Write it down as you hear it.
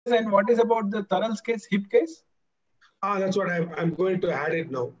And what is about the Taral's case, hip case? That's what I'm going to add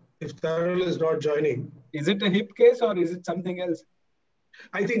it now. If Taral is not joining. Is it a hip case or is it something else?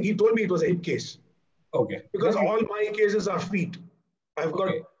 I think he told me it was a hip case. Okay. Because all my cases are feet. I've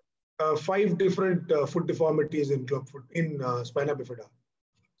got 5 different foot deformities in club foot, in Spina Bifida.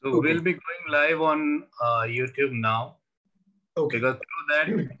 So we'll be going live on YouTube now. Okay. Because through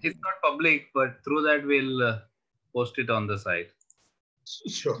that, it's not public, but through that we'll post it on the site.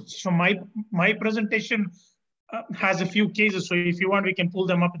 Sure. So my presentation has a few cases. So if you want, we can pull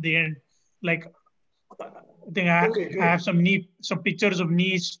them up at the end. Like I think I have some pictures of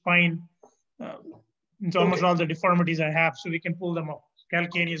knee, spine. It's almost all the deformities I have, so we can pull them up.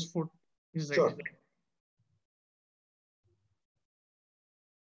 Calcaneus foot is sure.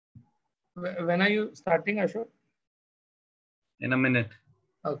 When are you starting, Ashok? In a minute.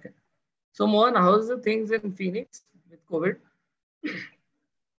 Okay. So Mohan, how's the things in Phoenix with COVID?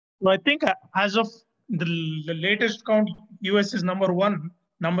 Well, I think as of the latest count, US is #1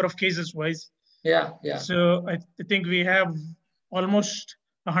 number of cases wise. Yeah. So I think we have almost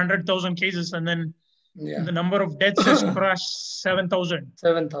 100,000 cases, and then the number of deaths has crossed 7,000.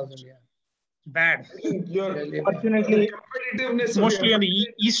 7,000, yeah. Bad. Fortunately, mostly on the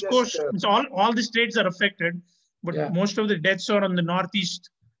East Coast. All the states are affected, but most of the deaths are on the Northeast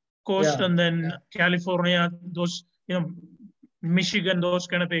coast, and then California, those, Michigan, those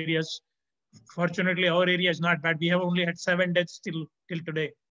kind of areas. Fortunately, our area is not bad. We have only had 7 deaths till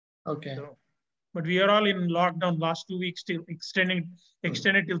today. Okay. So, but we are all in lockdown last 2 weeks, till extended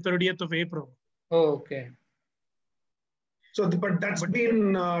till 30th of April. Oh, okay. So, but that's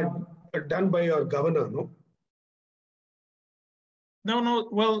been done by your governor, no? No.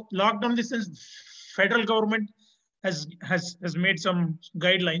 Well, lockdown, this is federal government has made some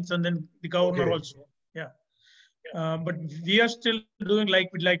guidelines, and then the governor also. Yeah. But we are still doing like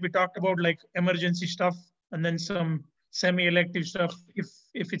we talked about, like emergency stuff, and then some semi-elective stuff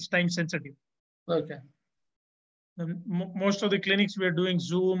if it's time sensitive. Okay. And most of the clinics we are doing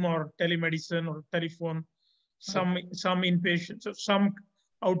Zoom or telemedicine or telephone. Some inpatient, so some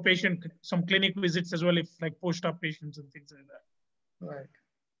outpatient, some clinic visits as well, if like post-op patients and things like that. Right.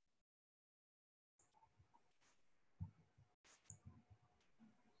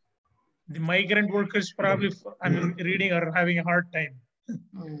 The migrant workers probably, I'm reading, are having a hard time.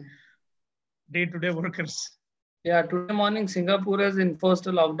 Day-to-day workers. Yeah, today morning, Singapore has enforced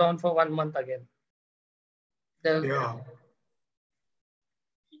a lockdown for 1 month again. Yeah.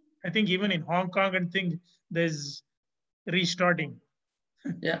 I think even in Hong Kong and things, there's restarting.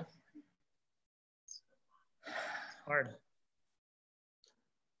 Yeah. Hard.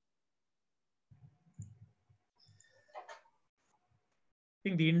 I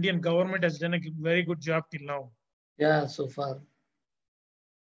think the Indian government has done a very good job till now. Yeah, so far.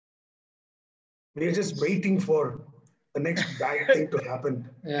 We're just waiting for the next bad thing to happen.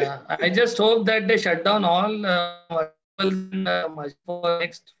 Yeah, I just hope that they shut down all for the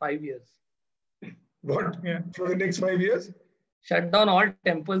next 5 years. What? Yeah. For the next 5 years? Shut down all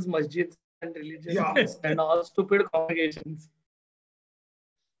temples, masjids, and religions and all stupid congregations.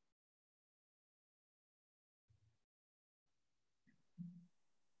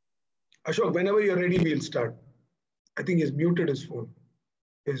 Ashok, whenever you're ready, we'll start. I think he's muted his phone.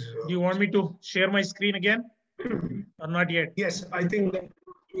 Do you want me to share my screen again? Or not yet? Yes, I think that's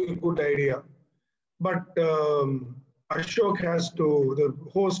a good idea. But Ashok the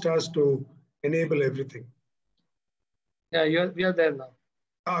host has to enable everything. Yeah, we are there now.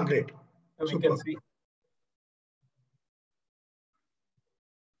 Great. We can see.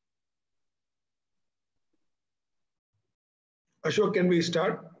 Ashok, can we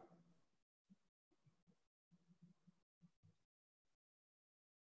start?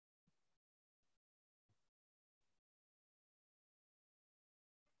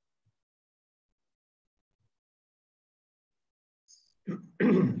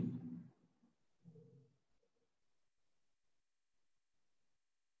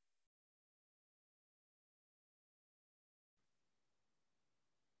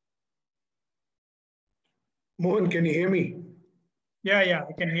 Mohan, can you hear me? Yeah,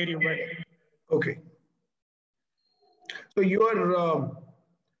 I can hear you well. Okay. So you are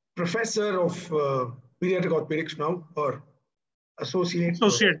professor of pediatric orthopedics now, or associate?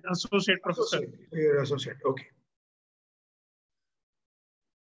 Associate professor. You're associate, okay.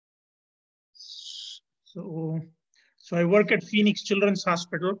 So I work at Phoenix Children's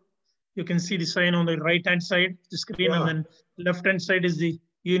Hospital. You can see the sign on the right-hand side, the screen, and then left-hand side is the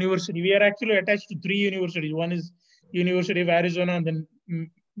university. We are actually attached to 3 universities. One is University of Arizona, and then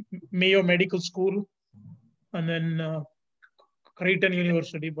Mayo Medical School, and then Creighton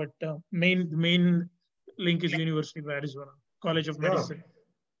University, but main link is University of Arizona, College of Medicine.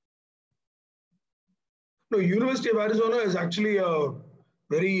 No, University of Arizona is actually a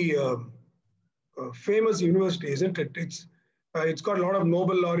very famous university, isn't it? It's got a lot of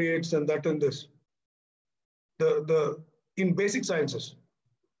Nobel laureates and that and this. In basic sciences.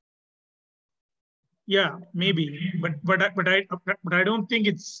 Yeah, maybe, but I don't think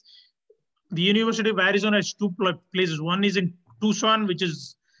it's the University of Arizona has two places. One is in Tucson, which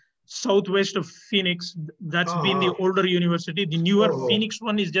is southwest of Phoenix. That's been the older university. The newer Phoenix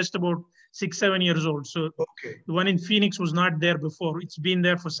one is just about 6-7 years old. So the one in Phoenix was not there before. It's been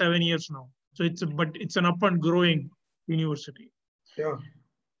there for 7 years now. So it's an up and growing university. Yeah.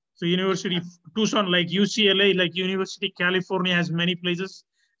 So University of Tucson, like UCLA, like University California has many places.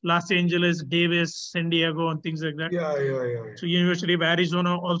 Los Angeles, Davis, San Diego, and things like that. Yeah. So University of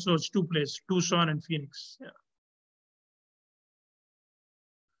Arizona also has two places, Tucson and Phoenix. Yeah.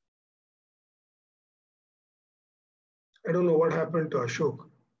 I don't know what happened to Ashok.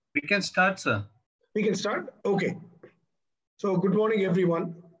 We can start, sir. We can start? Okay. So good morning,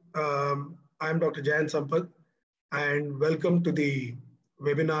 everyone. I'm Dr. Jayan Sampath, and welcome to the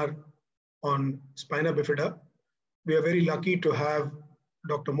webinar on Spina Bifida. We are very lucky to have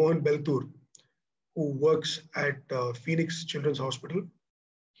Dr. Mohan Belthur, who works at Phoenix Children's Hospital.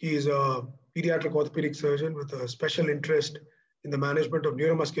 He is a pediatric orthopedic surgeon with a special interest in the management of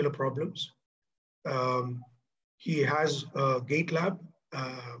neuromuscular problems. He has a gait lab,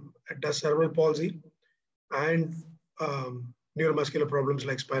 does cerebral palsy and neuromuscular problems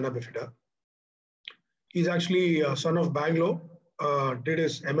like spina bifida. He's actually a son of Bangalore, did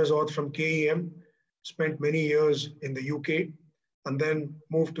his MS Orth from KEM, spent many years in the UK, and then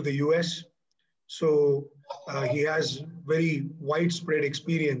moved to the US. So he has very widespread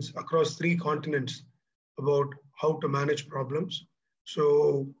experience across 3 continents about how to manage problems.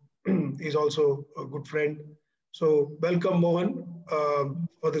 So he's also a good friend. So welcome, Mohan,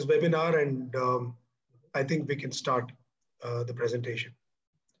 for this webinar, and I think we can start the presentation.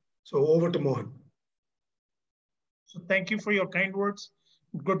 So over to Mohan. So thank you for your kind words.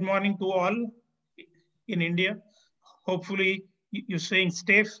 Good morning to all in India. Hopefully you're staying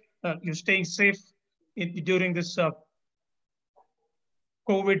safe. During this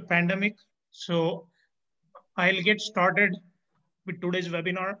COVID pandemic. So I'll get started with today's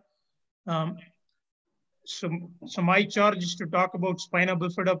webinar. So my charge is to talk about spina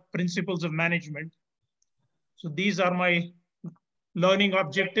bifida principles of management. So these are my learning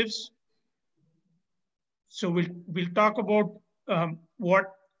objectives. So we'll talk about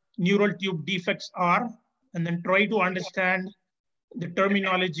what neural tube defects are, and then try to understand the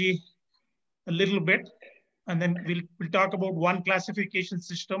terminology a little bit. And then we'll talk about one classification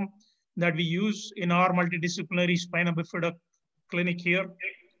system that we use in our multidisciplinary spina bifida clinic here.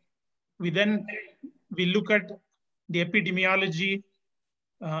 We look at the epidemiology,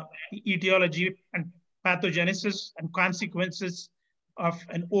 etiology, and pathogenesis and consequences of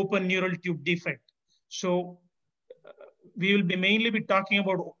an open neural tube defect. So we will mainly be talking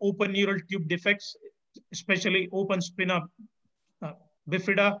about open neural tube defects, especially open spina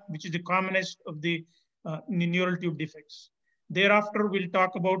bifida, which is the commonest of the neural tube defects. Thereafter, we'll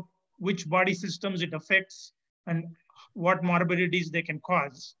talk about which body systems it affects and what morbidities they can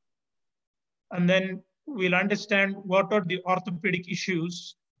cause. And then we'll understand what are the orthopedic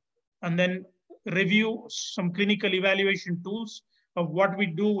issues, and then review some clinical evaluation tools of what we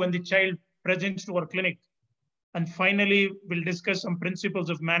do when the child presents to our clinic. And finally, we'll discuss some principles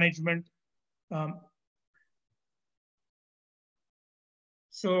of management.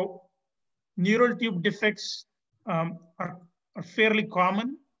 So neural tube defects are fairly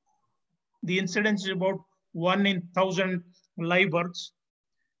common. The incidence is about 1 in 1,000 live births.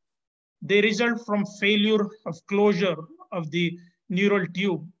 They result from failure of closure of the neural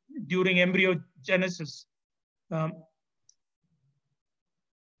tube during embryogenesis.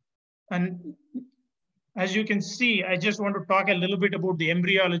 And as you can see, I just want to talk a little bit about the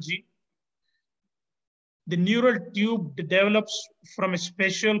embryology. The neural tube develops from a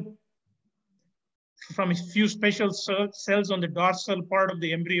few special cells on the dorsal part of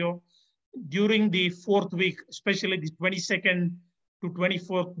the embryo during the 4th week, especially the 22nd to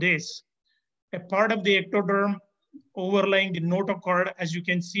 24th days. A part of the ectoderm overlying the notochord, as you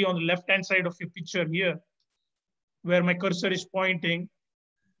can see on the left-hand side of your picture here, where my cursor is pointing,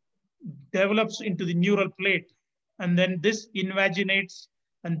 develops into the neural plate. And then this invaginates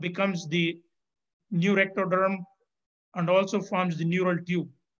and becomes the neuroectoderm and also forms the neural tube.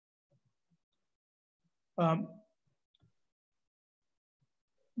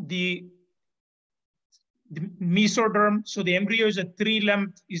 the mesoderm. So the embryo is a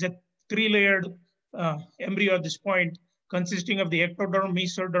three-layered embryo at this point, consisting of the ectoderm,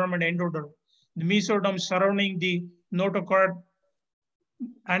 mesoderm, and endoderm. The mesoderm surrounding the notochord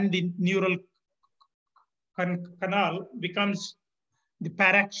and the neural canal becomes the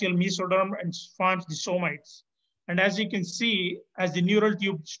paraxial mesoderm and forms the somites. And as you can see, as the neural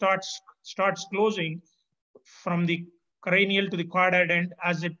tube starts closing from the cranial to the chordoid end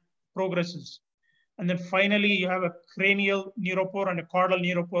as it progresses. And then finally, you have a cranial neuropore and a caudal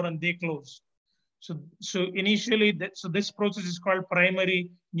neuropore, and they close. So initially, this process is called primary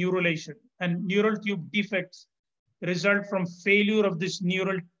neurulation. And neural tube defects result from failure of this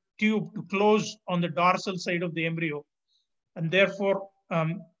neural tube to close on the dorsal side of the embryo. And therefore,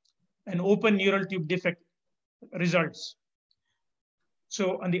 an open neural tube defect results.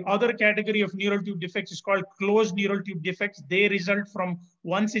 So, and the other category of neural tube defects is called closed neural tube defects. They result from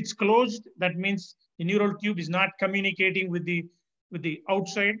once it's closed, that means the neural tube is not communicating with the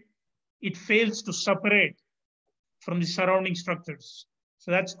outside. It fails to separate from the surrounding structures. So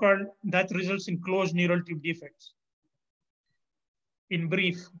that results in closed neural tube defects. In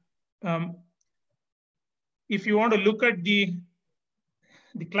brief, if you want to look at the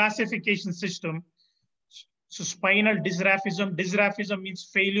classification system, so spinal dysraphism. Dysraphism means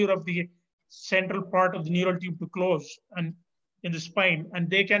failure of the central part of the neural tube to close and in the spine, and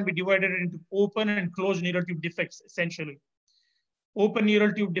they can be divided into open and closed neural tube defects, essentially. Open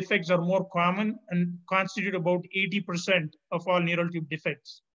neural tube defects are more common and constitute about 80% of all neural tube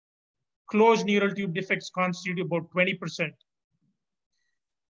defects. Closed neural tube defects constitute about 20%.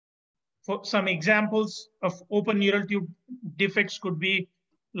 For some examples of open neural tube defects could be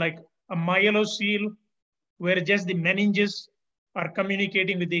like a myelocele, where just the meninges are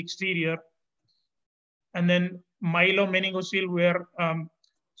communicating with the exterior. And then myelomeningocele, where,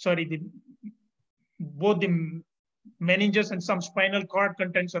 both the meninges and some spinal cord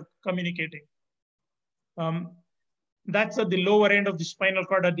contents are communicating. That's at the lower end of the spinal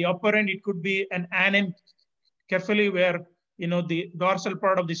cord. At the upper end, it could be an anencephaly, where the dorsal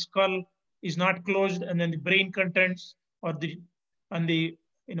part of the skull is not closed, and then the brain contents or the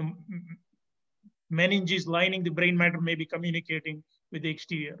meninges lining the brain matter may be communicating with the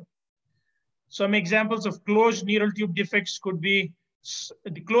exterior. Some examples of closed neural tube defects could be,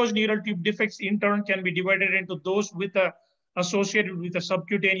 the closed neural tube defects in turn can be divided into those associated with a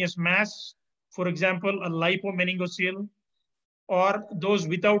subcutaneous mass, for example, a lipomeningocele, or those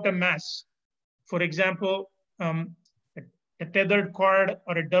without a mass, for example, a tethered cord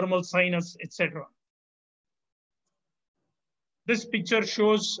or a dermal sinus, etc. This picture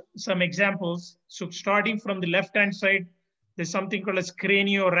shows some examples. So starting from the left-hand side, there's something called as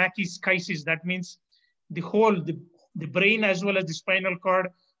craniorachis. That means the whole, the brain as well as the spinal cord,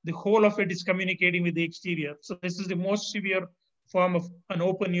 the whole of it is communicating with the exterior. So this is the most severe form of an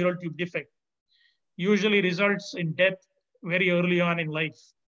open neural tube defect. Usually results in death very early on in life.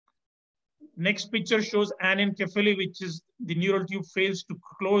 Next picture shows anencephaly, which is the neural tube fails to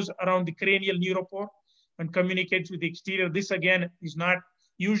close around the cranial neuropore and communicates with the exterior. This again is not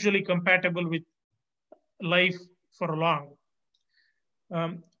usually compatible with life for long.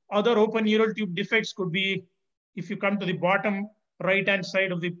 Other open neural tube defects could be, if you come to the bottom right-hand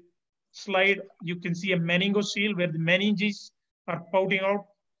side of the slide, you can see a meningocele where the meninges are pouting out.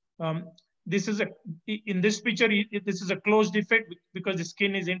 In this picture, this is a closed defect because the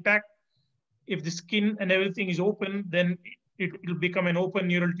skin is intact. If the skin and everything is open, then it will become an open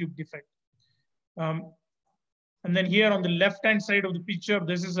neural tube defect. And then here on the left-hand side of the picture,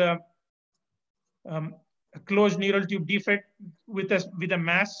 this is a closed neural tube defect with a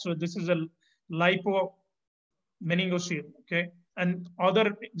mass. So this is a lipomeningocele, okay? And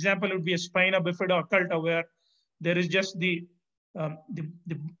other example would be a spina bifida occulta, where there is just the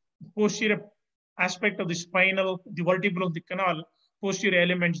posterior aspect of the vertebral of the canal, posterior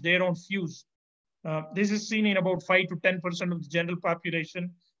elements, they don't fuse. This is seen in about 5 to 10% of the general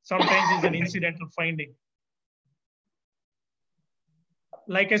population. Sometimes it's an incidental finding.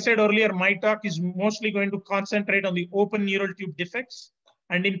 Like I said earlier, my talk is mostly going to concentrate on the open neural tube defects,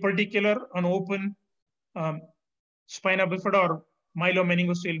 and in particular on open spina bifida or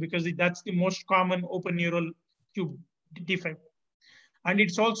myelomeningocele, because that's the most common open neural tube defect. And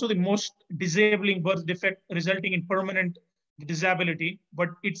it's also the most disabling birth defect, resulting in permanent disability, but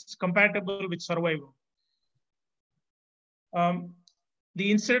it's compatible with survival.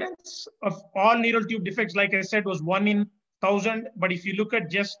 The incidence of all neural tube defects, like I said, was 1 in 1,000. But if you look at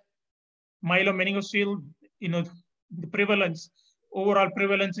just myelomeningocele, the prevalence, overall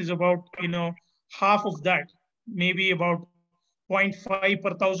prevalence is about, half of that, maybe about 0.5 per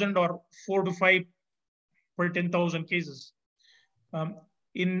 1,000 or 4 to 5 per 10,000 cases.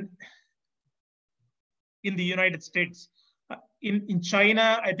 In the United States. In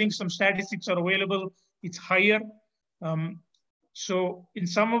China, I think some statistics are available. It's higher. So in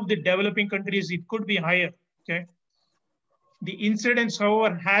some of the developing countries, it could be higher. Okay. The incidence,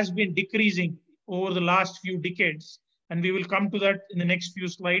 however, has been decreasing over the last few decades, and we will come to that in the next few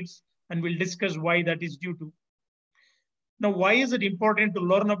slides, and we'll discuss why that is due to. Now, why is it important to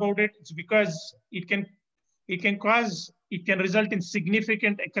learn about it? It's because it can result in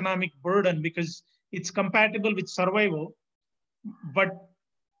significant economic burden because it's compatible with survival, but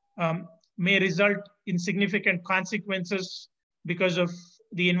may result in significant consequences because of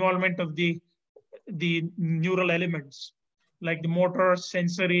the involvement of the neural elements, like the motor,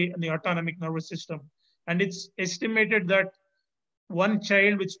 sensory, and the autonomic nervous system. And it's estimated that one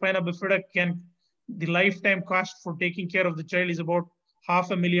child with spina bifida the lifetime cost for taking care of the child is about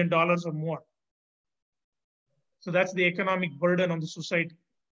 $500,000 or more. So that's the economic burden on the society.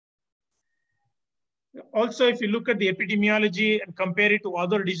 Also, if you look at the epidemiology and compare it to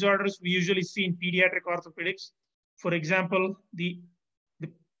other disorders we usually see in pediatric orthopedics, for example, the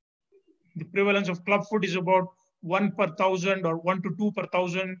prevalence of clubfoot is about 1 per 1,000 or 1 to 2 per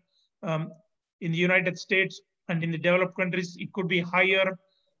 1,000 in the United States, and in the developed countries, it could be higher.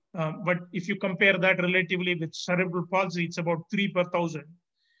 But if you compare that relatively with cerebral palsy, it's about 3 per 1,000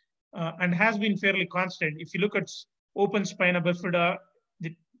 and has been fairly constant. If you look at open spina bifida,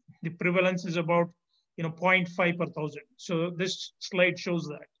 the prevalence is about 0.5 per 1,000. So this slide shows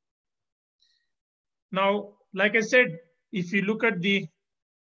that. Now, like I said, if you look at the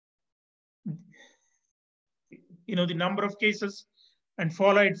number of cases and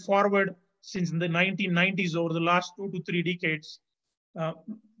follow it forward since the 1990s over the last 2 to 3 decades,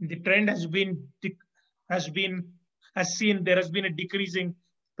 the trend has seen there has been a decreasing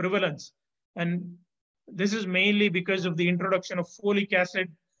prevalence. And this is mainly because of the introduction of folic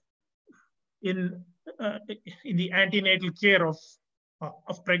acid in the antenatal care of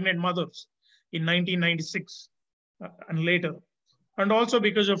pregnant mothers in 1996 and later. And also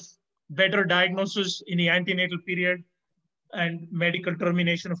because of better diagnosis in the antenatal period and medical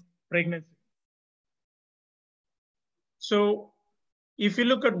termination of pregnancy. So if you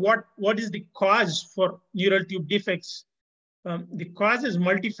look at what is the cause for neural tube defects, the cause is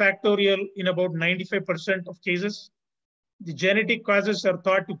multifactorial in about 95% of cases. The genetic causes are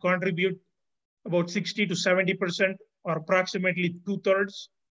thought to contribute about 60 to 70%, or approximately 2/3.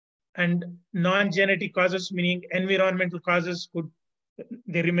 And non-genetic causes, meaning environmental causes, could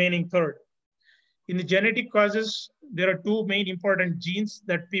the remaining third. In the genetic causes, there are 2 main important genes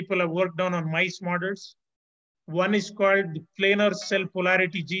that people have worked on mice models. One is called the planar cell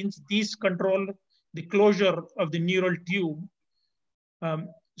polarity genes. These control the closure of the neural tube.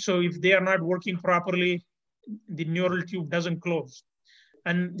 So if they are not working properly, the neural tube doesn't close.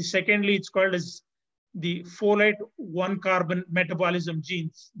 And secondly, it's called as the folate 1-carbon metabolism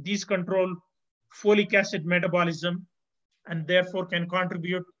genes. These control folic acid metabolism and therefore can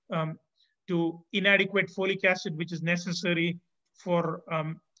contribute to inadequate folic acid, which is necessary for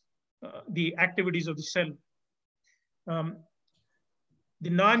the activities of the cell. The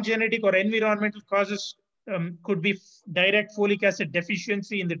non-genetic or environmental causes could be direct folic acid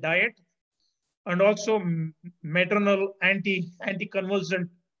deficiency in the diet, and also maternal anticonvulsant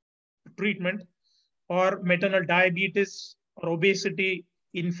treatment, or maternal diabetes or obesity,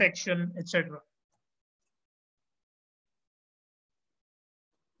 infection, etc.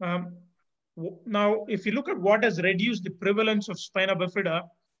 Now, if you look at what has reduced the prevalence of spina bifida,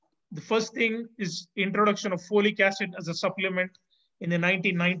 the first thing is introduction of folic acid as a supplement in the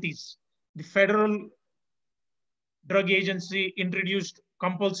 1990s. The Federal Drug Agency introduced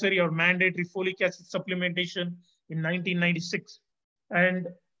compulsory or mandatory folic acid supplementation in 1996. And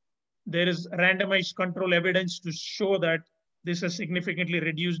there is randomized control evidence to show that this has significantly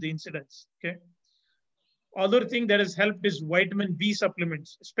reduced the incidence. Okay. Other thing that has helped is vitamin B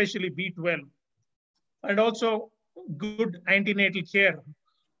supplements, especially B12, and also good antenatal care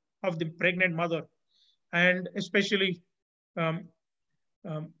of the pregnant mother, and especially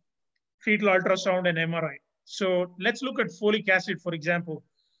fetal ultrasound and MRI. So let's look at folic acid, for example.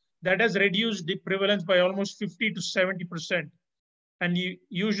 That has reduced the prevalence by almost 50 to 70%. And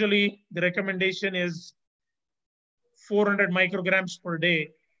usually the recommendation is 400 micrograms per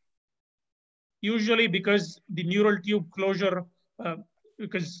day. Usually because the neural tube closure,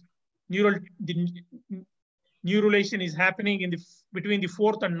 because the neurulation is happening between the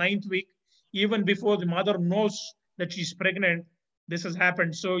 4th and 9th week, even before the mother knows that she's pregnant, this has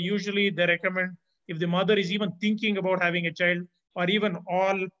happened. So usually they recommend, if the mother is even thinking about having a child, or even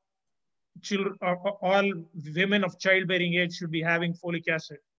all children, all women of childbearing age should be having folic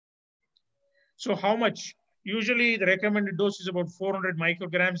acid. So how much? Usually the recommended dose is about 400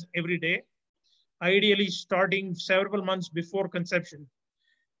 micrograms every day, ideally starting several months before conception.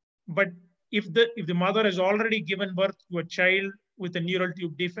 But if the mother has already given birth to a child with a neural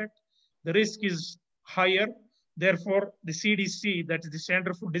tube defect, the risk is higher. Therefore, the CDC, that is the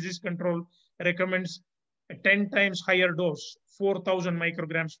Center for Disease Control, recommends a 10 times higher dose, 4,000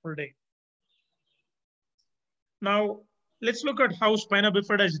 micrograms per day. Now, let's look at how spina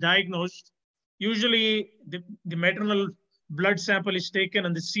bifida is diagnosed. Usually, the maternal blood sample is taken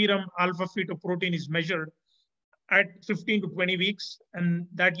and the serum alpha fetoprotein is measured at 15 to 20 weeks, and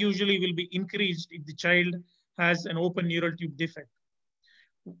that usually will be increased if the child has an open neural tube defect.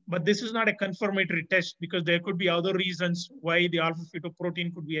 But this is not a confirmatory test because there could be other reasons why the alpha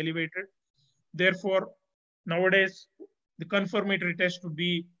fetoprotein could be elevated. Therefore, nowadays, the confirmatory test would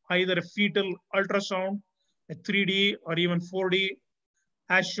be either a fetal ultrasound, a 3D or even 4D,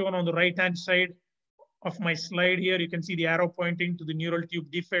 as shown on the right-hand side of my slide here. You can see the arrow pointing to the neural tube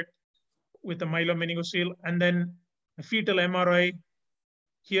defect with a myelomeningocele, and then a fetal MRI.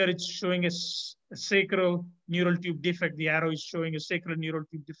 Here it's showing a sacral neural tube defect. The arrow is showing a sacral neural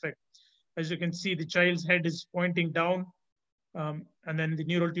tube defect. As you can see, the child's head is pointing down, and then the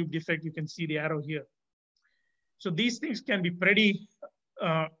neural tube defect, you can see the arrow here. So these things can be pretty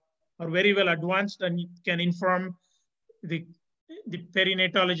or very well advanced and can inform the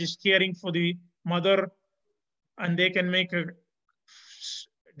perinatologist caring for the mother, and they can make a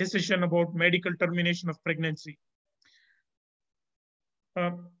decision about medical termination of pregnancy.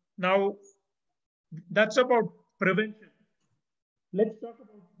 Now, that's about prevention. Let's talk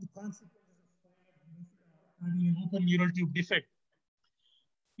about the consequences of having an open neural tube defect.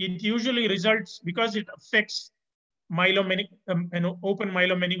 It usually results, because it affects an open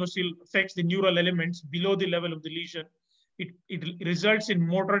myelomeningocele affects the neural elements below the level of the lesion. It results in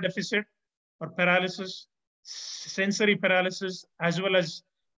motor deficit or paralysis, sensory paralysis, as well as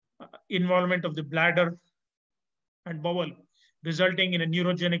involvement of the bladder and bowel, resulting in a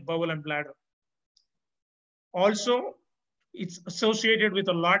neurogenic bowel and bladder. Also, it's associated with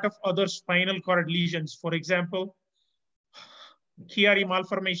a lot of other spinal cord lesions. For example, Chiari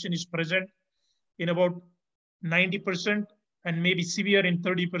malformation is present in about 90% and maybe severe in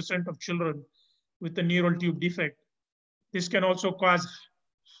 30% of children with a neural tube defect. This can also cause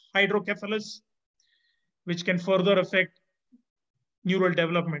hydrocephalus, which can further affect neural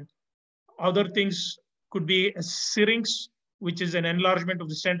development. Other things could be a syrinx, which is an enlargement of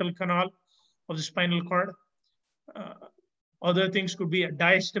the central canal of the spinal cord. Other things could be a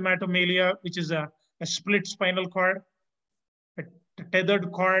diastematomyelia, which is a split spinal cord, a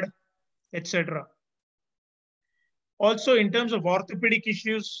tethered cord, etc. Also, in terms of orthopedic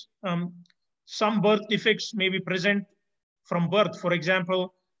issues, some birth defects may be present from birth. For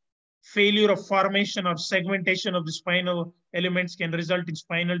example, failure of formation or segmentation of the spinal elements can result in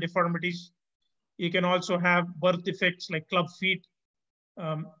spinal deformities. You can also have birth defects like club feet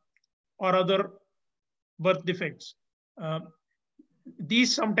or other birth defects.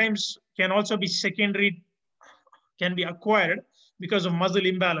 These sometimes can also be secondary, can be acquired because of muscle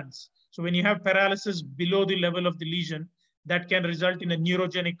imbalance. So when you have paralysis below the level of the lesion, that can result in a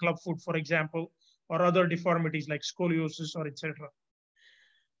neurogenic clubfoot, for example, or other deformities like scoliosis or etc.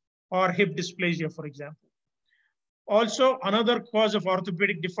 Or hip dysplasia, for example. Also, another cause of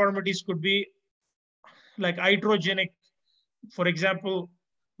orthopedic deformities could be like iatrogenic. For example,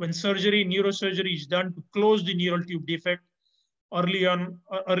 when neurosurgery is done to close the neural tube defect early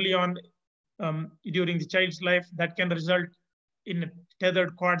on during the child's life, that can result in a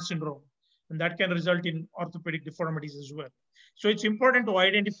tethered cord syndrome, and that can result in orthopedic deformities as well. So it's important to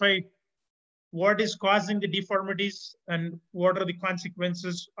identify what is causing the deformities and what are the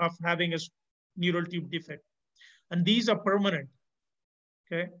consequences of having a neural tube defect. And these are permanent,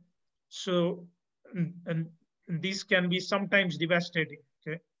 okay? So, and these can be sometimes devastating,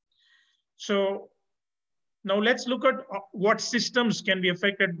 okay? So now let's look at what systems can be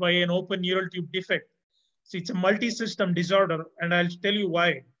affected by an open neural tube defect. So it's a multi-system disorder, and I'll tell you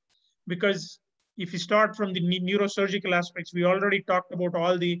why. Because if you start from the neurosurgical aspects, we already talked about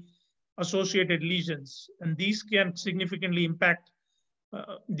all the associated lesions, and these can significantly impact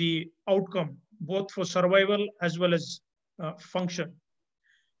the outcome, both for survival as well as function.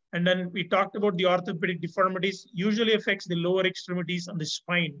 And then we talked about the orthopedic deformities, usually affects the lower extremities and the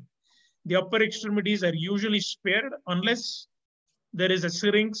spine. The upper extremities are usually spared unless there is a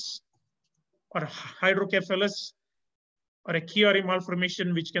syrinx or hydrocephalus or a Chiari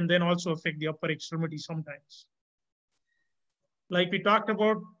malformation, which can then also affect the upper extremity sometimes. Like we talked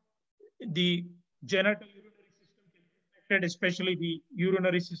about, the genital urinary system can be affected, especially the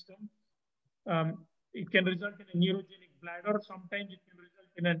urinary system. It can result in a neurogenic bladder. Sometimes it can result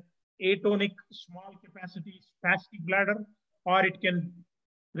in an atonic small capacity spastic bladder, or it can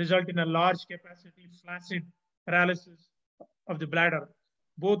result in a large capacity flaccid paralysis of the bladder.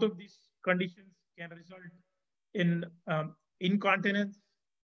 Both of these conditions can result in incontinence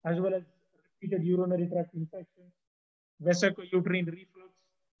as well as repeated urinary tract infections, vesicouterine reflux,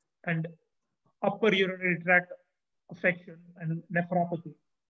 and upper urinary tract affection and nephropathy.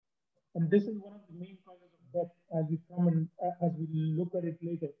 And this is one of the main causes of death as we come and as we look at it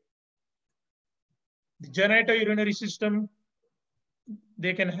later. The genitourinary system,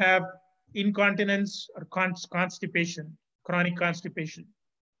 they can have incontinence or constipation, chronic constipation.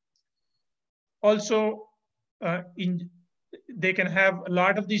 Also, they can have a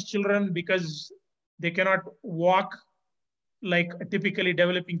lot of these children because they cannot walk like a typically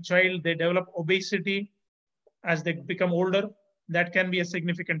developing child. They develop obesity as they become older. That can be a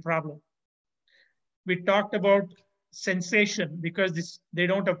significant problem. We talked about sensation because they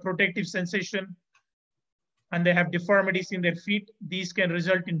don't have protective sensation and they have deformities in their feet. These can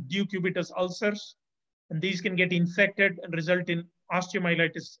result in decubitus ulcers, and these can get infected and result in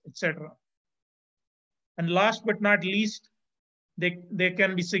osteomyelitis, etc. And last but not least, there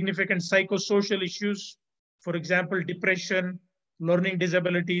can be significant psychosocial issues. For example, depression, learning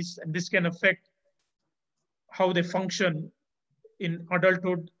disabilities, and this can affect how they function in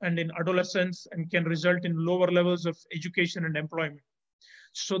adulthood and in adolescence and can result in lower levels of education and employment.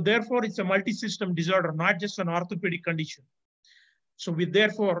 So therefore, it's a multi-system disorder, not just an orthopedic condition. So we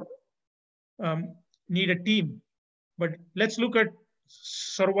therefore need a team. But let's look at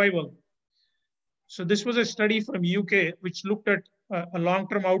survival. So this was a study from UK, which looked at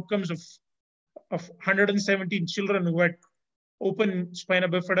long-term outcomes of 117 children who had open spina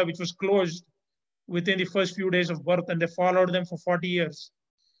bifida, which was closed within the first few days of birth, and they followed them for 40 years.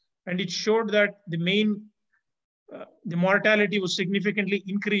 And it showed that the mortality was significantly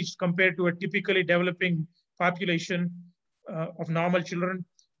increased compared to a typically developing population of normal children.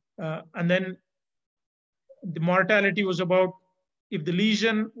 And then the mortality was about, if the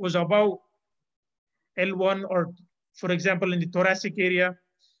lesion was above L1, or for example, in the thoracic area,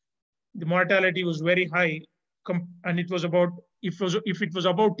 the mortality was very high. And it was about, if it was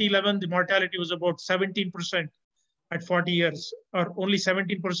about T11, the mortality was about 17% at 40 years, or only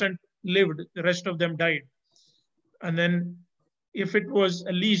 17% lived, the rest of them died. And then if it was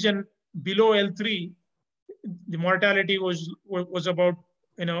a lesion below L3, the mortality was about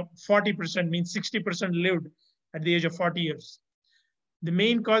 40%, means 60% lived at the age of 40 years. The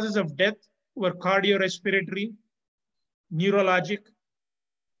main causes of death were cardiorespiratory, neurologic,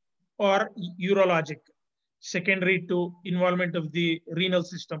 or urologic, secondary to involvement of the renal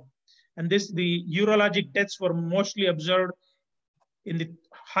system. And the urologic deaths were mostly observed in the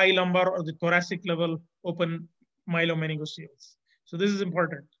high lumbar or the thoracic level open myelomeningocele. So this is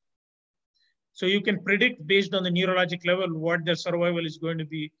important. So you can predict based on the neurologic level what their survival is going to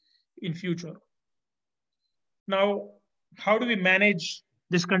be in future. Now, how do we manage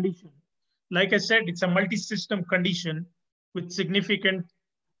this condition? Like I said, it's a multi-system condition with significant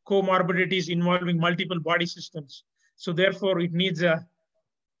comorbidities involving multiple body systems. So therefore, it needs a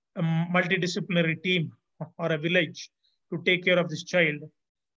multidisciplinary team or a village to take care of this child.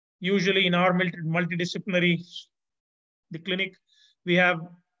 Usually in our multidisciplinary, the clinic, we have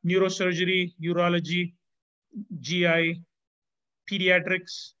neurosurgery, urology, GI,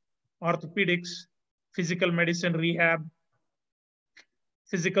 pediatrics, orthopedics, physical medicine, rehab,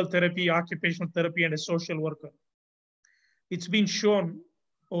 physical therapy, occupational therapy, and a social worker. It's been shown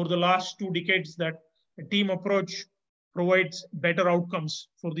over the last 2 decades that a team approach provides better outcomes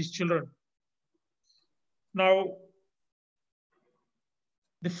for these children. Now,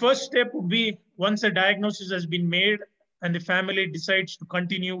 the first step would be, once a diagnosis has been made and the family decides to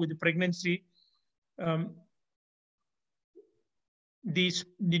continue with the pregnancy, the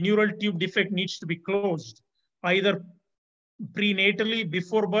neural tube defect needs to be closed, either prenatally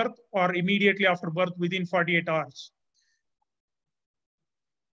before birth or immediately after birth within 48 hours.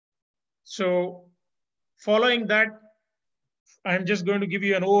 So following that, I'm just going to give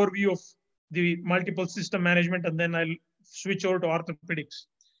you an overview of the multiple system management, and then I'll switch over to orthopedics.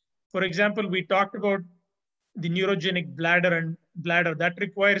 For example, we talked about the neurogenic bladder that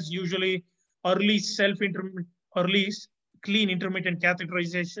requires usually early clean intermittent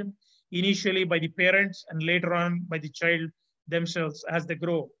catheterization, initially by the parents and later on by the child themselves as they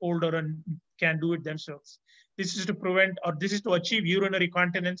grow older and can do it themselves. This is to prevent, or this is to achieve urinary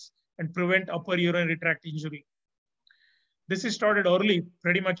continence and prevent upper urinary tract injury. This is started early,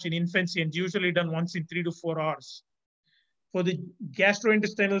 pretty much in infancy, and usually done once in 3 to 4 hours. For the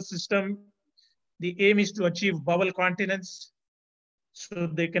gastrointestinal system, the aim is to achieve bowel continence so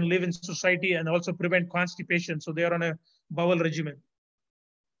they can live in society and also prevent constipation. So they are on a bowel regimen.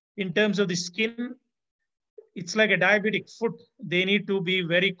 In terms of the skin, it's like a diabetic foot. They need to be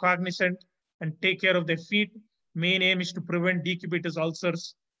very cognizant and take care of their feet. Main aim is to prevent decubitus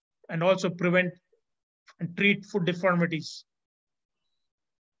ulcers and also prevent and treat foot deformities.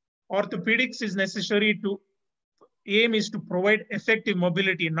 Orthopedics is necessary to aim is to provide effective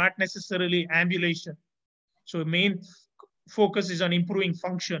mobility, not necessarily ambulation. So main focus is on improving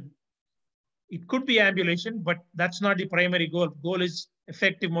function. It could be ambulation, but that's not the primary goal. Goal is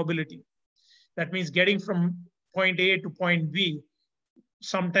effective mobility. That means getting from point A to point B,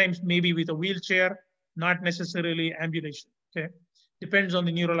 sometimes maybe with a wheelchair, not necessarily ambulation. Okay, depends on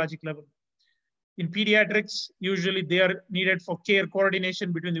the neurologic level. In pediatrics, usually they are needed for care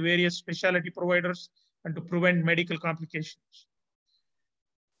coordination between the various specialty providers and to prevent medical complications.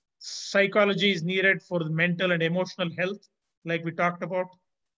 Psychology is needed for the mental and emotional health, like we talked about.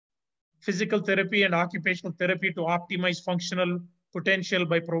 Physical therapy and occupational therapy to optimize functional potential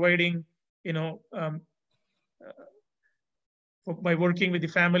by providing, by working with the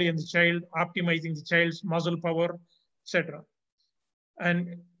family and the child, optimizing the child's muscle power, etc.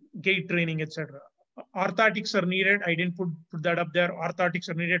 And gait training, etc. Orthotics are needed. I didn't put that up there. Orthotics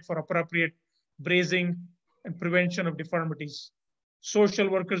are needed for appropriate bracing and prevention of deformities. Social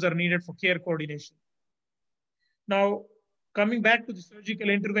workers are needed for care coordination. Now, coming back to the surgical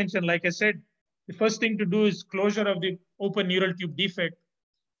intervention, like I said, the first thing to do is closure of the open neural tube defect.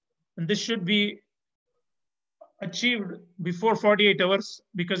 And this should be achieved before 48 hours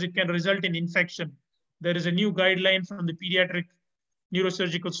because it can result in infection. There is a new guideline from the Pediatric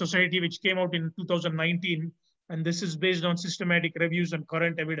Neurosurgical Society, which came out in 2019. And this is based on systematic reviews and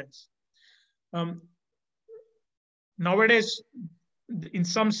current evidence. Nowadays, in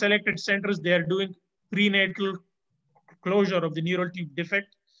some selected centers, they are doing prenatal closure of the neural tube defect.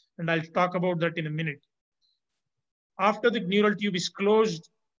 And I'll talk about that in a minute. After the neural tube is closed,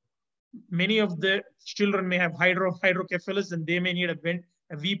 many of the children may have hydrocephalus and they may need a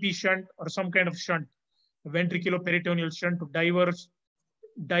VP shunt or some kind of shunt, a ventriculoperitoneal shunt to divert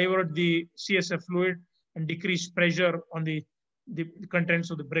the CSF fluid and decrease pressure on the contents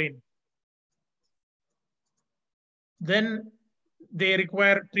of the brain. Then they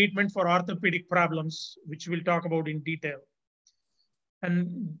require treatment for orthopedic problems, which we'll talk about in detail.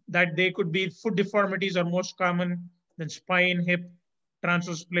 And that they could be foot deformities are most common, then spine, hip,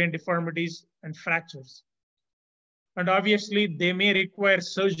 transverse plane deformities, and fractures. And obviously, they may require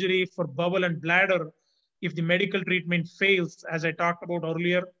surgery for bowel and bladder if the medical treatment fails, as I talked about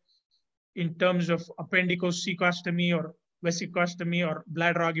earlier, in terms of appendicocecostomy or vesicostomy or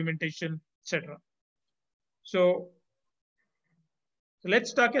bladder augmentation, etc. So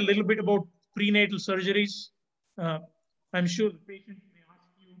let's talk a little bit about prenatal surgeries. I'm sure the patient may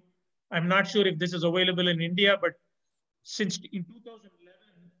ask you, I'm not sure if this is available in India, but since in 2011,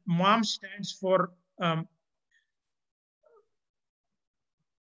 MOM stands for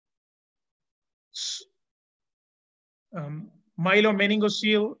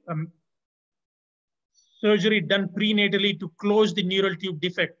myelomeningocele surgery done prenatally to close the neural tube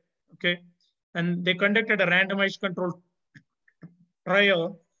defect. Okay, and they conducted a randomized controlled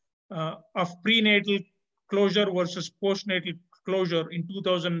trial of prenatal closure versus postnatal closure in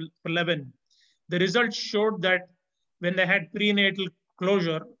 2011. The results showed that when they had prenatal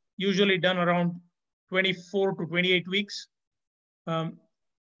closure, usually done around 24 to 28 weeks,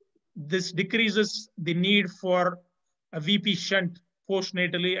 this decreases the need for a VP shunt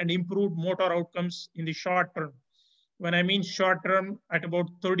postnatally and improved motor outcomes in the short term. When I mean short term, at about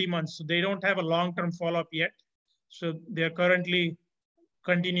 30 months. So they don't have a long-term follow-up yet. So they're currently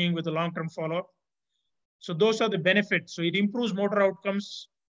continuing with the long-term follow-up. So those are the benefits. So it improves motor outcomes.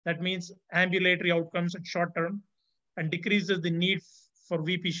 That means ambulatory outcomes at short term and decreases the need for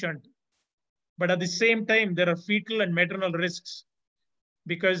VP shunt. But at the same time, there are fetal and maternal risks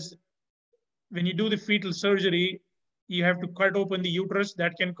because when you do the fetal surgery, you have to cut open the uterus.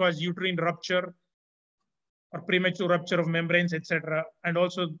 That can cause uterine rupture or premature rupture of membranes, etc. And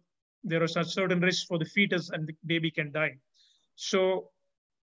also there are certain risks for the fetus and the baby can die. So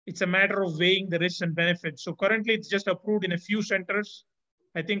it's a matter of weighing the risks and benefits. So currently it's just approved in a few centers,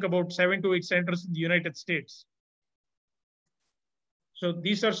 I think about 7 to 8 centers in the United States. So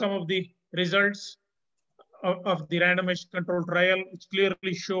these are some of the results of the randomized controlled trial, which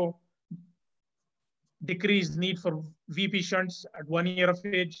clearly show decreased need for VP shunts at 1 year of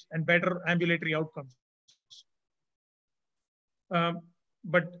age and better ambulatory outcomes.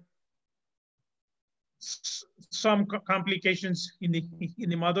 but some complications in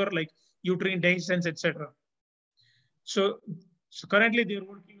the mother, like uterine dehiscence, etc. So currently they're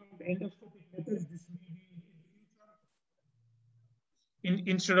working on endoscopic methods. This will be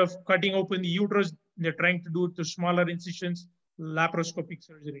instead of cutting open the uterus, they're trying to do it to smaller incisions, laparoscopic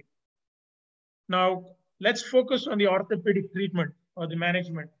surgery. Now, let's focus on the orthopedic treatment or the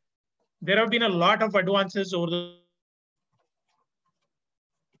management. There have been a lot of advances over the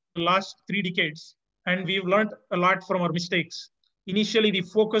last 3 decades, and we've learned a lot from our mistakes. Initially, the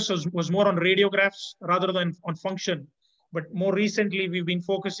focus was more on radiographs rather than on function, but more recently, we've been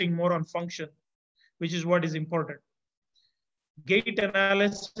focusing more on function, which is what is important. Gait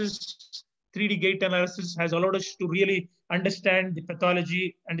analysis, 3D gait analysis has allowed us to really understand the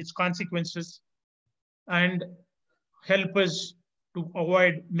pathology and its consequences and help us to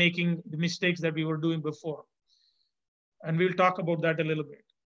avoid making the mistakes that we were doing before. And we'll talk about that a little bit.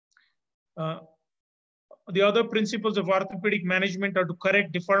 The other principles of orthopedic management are to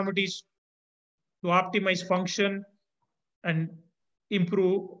correct deformities, to optimize function, and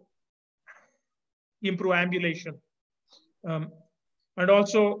improve ambulation. And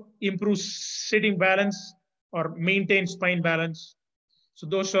also improve sitting balance or maintain spine balance. So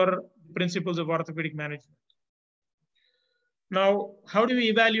those are principles of orthopedic management. Now, how do we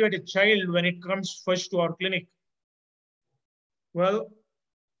evaluate a child when it comes first to our clinic? Well,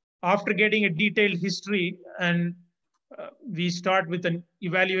 after getting a detailed history and we start with an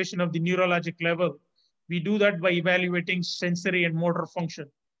evaluation of the neurologic level, we do that by evaluating sensory and motor function.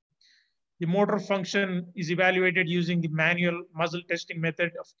 The motor function is evaluated using the manual muscle testing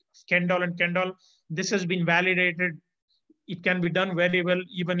method of Kendall and Kendall. This has been validated. It can be done very well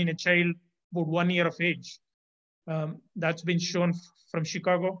even in a child about 1 year of age. That's been shown from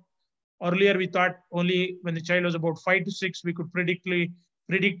Chicago. Earlier, we thought only when the child was about 5 to 6, we could predictably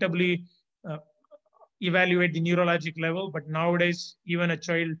evaluate the neurologic level. But nowadays, even a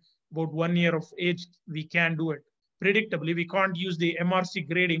child about 1 year of age, we can do it predictably. We can't use the MRC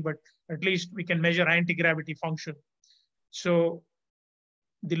grading, but at least we can measure anti-gravity function. So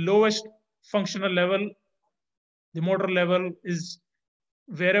the lowest functional level, the motor level, is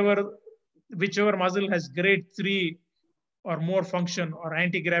whichever muscle has grade 3 or more function or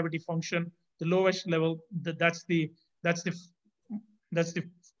anti-gravity function, the lowest level, that's the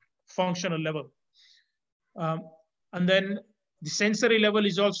functional level. And then the sensory level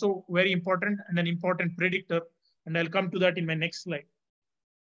is also very important and an important predictor, and I'll come to that in my next slide.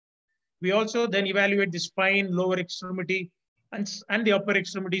 We also then evaluate the spine, lower extremity, and the upper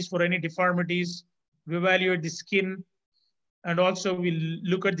extremities for any deformities. We evaluate the skin, and also we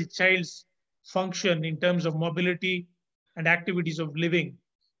look at the child's function in terms of mobility and activities of living,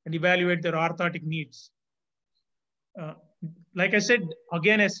 and evaluate their orthotic needs. Like I said,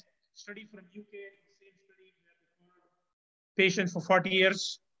 again, a study from UK, same study, patients for 40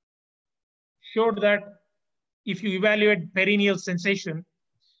 years, showed that if you evaluate perineal sensation,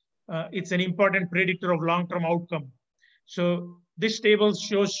 it's an important predictor of long-term outcome. So this table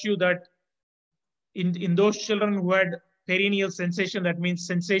shows you that in those children who had perineal sensation, that means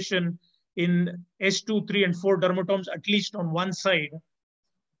sensation in S2, 3, and 4 dermatomes, at least on one side,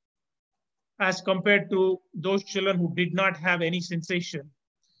 as compared to those children who did not have any sensation,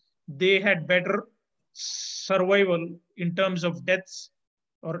 they had better survival in terms of deaths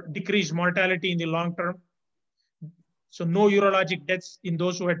or decreased mortality in the long term. So no urologic deaths in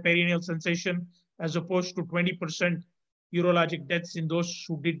those who had perineal sensation, as opposed to 20% urologic deaths in those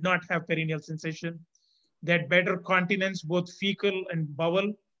who did not have perineal sensation. They had better continence, both fecal and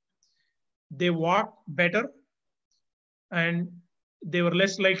bowel. They walked better, and they were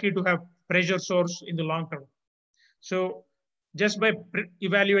less likely to have pressure sores in the long term. So just by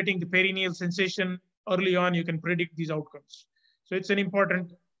evaluating the perineal sensation early on, you can predict these outcomes. So it's an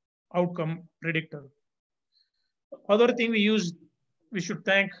important outcome predictor. Other thing we should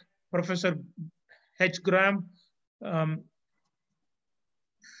thank Professor H. Graham from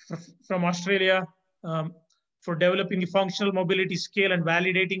Australia for developing the functional mobility scale and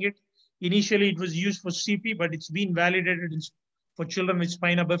validating it. Initially, it was used for CP, but it's been validated for children with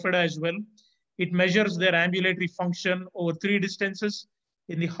spina bifida as well. It measures their ambulatory function over 3 distances: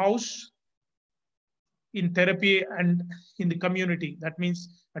 in the house, in therapy, and in the community. That means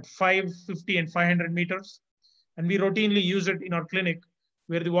at 5, 50, and 500 meters. And we routinely use it in our clinic,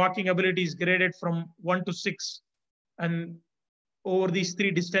 where the walking ability is graded from 1 to 6 and over these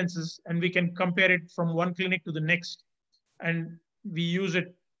 3 distances. And we can compare it from one clinic to the next. And we use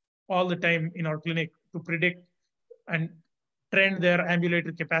it all the time in our clinic to predict and trend their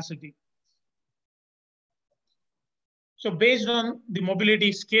ambulatory capacity. So based on the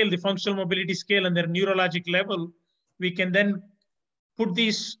mobility scale, the functional mobility scale and their neurologic level, we can then put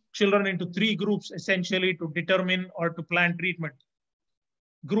these children into 3 groups essentially to determine or to plan treatment.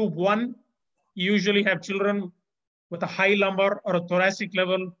 Group 1 usually have children with a high lumbar or a thoracic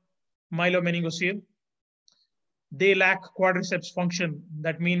level myelomeningocele. They lack quadriceps function.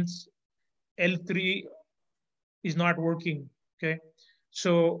 That means L3 is not working. Okay.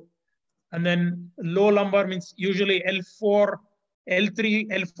 So, and then low lumbar means usually L4, L3,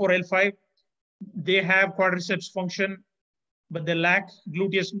 L4, L5. They have quadriceps function, but they lack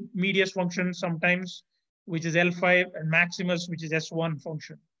gluteus medius function sometimes, which is L5, and maximus, which is S1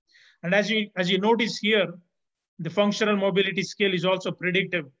 function. And as you notice here, the functional mobility scale is also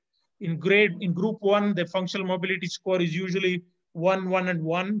predictive. In group 1, the functional mobility score is usually 1, 1, and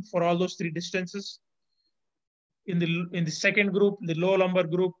 1 for all those 3 distances. In the second group, the low lumbar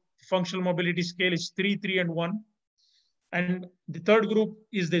group, the functional mobility scale is 3, 3, and 1. And the third group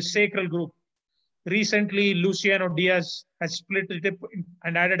is the sacral group. Recently, Luciano Diaz has split it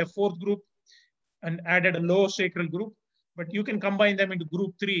and added a 4th group and added a low sacral group. But you can combine them into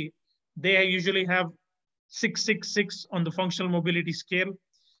group 3. They usually have 6, 6, 6 on the functional mobility scale,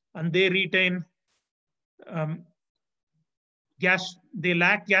 and they retain they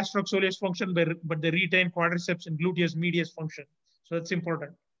lack gastrocsoleus function, but they retain quadriceps and gluteus medius function. So that's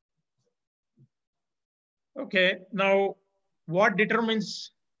important. Okay, now what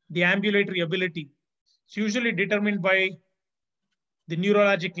determines the ambulatory ability? It's usually determined by the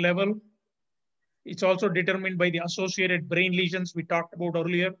neurologic level. It's also determined by the associated brain lesions we talked about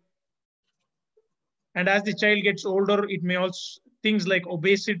earlier. And as the child gets older, it may also, things like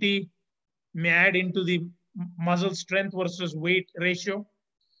obesity may add into the muscle strength versus weight ratio.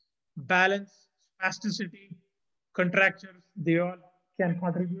 Balance, spasticity, contractures, they all can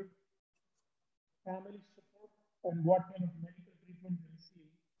contribute. Family support and what kind of medical treatment they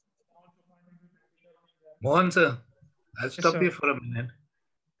receive can also contribute to Mohan sir, I'll stop sir. you for a minute.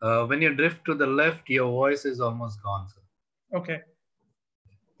 When you drift to the left, your voice is almost gone, sir. Okay.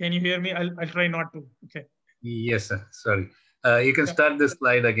 Can you hear me? I'll try not to. Okay. Yes, sir. Sorry. You can start the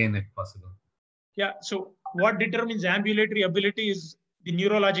slide again if possible. Yeah. So what determines ambulatory ability is the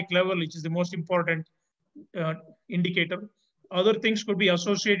neurologic level, which is the most important indicator. Other things could be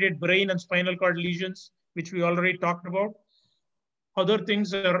associated brain and spinal cord lesions, which we already talked about. Other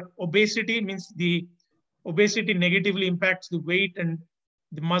things are obesity, means the obesity negatively impacts the weight and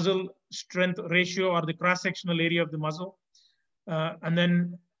the muscle strength ratio or the cross-sectional area of the muscle. And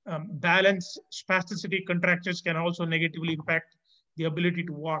then balance, spasticity, contractures can also negatively impact the ability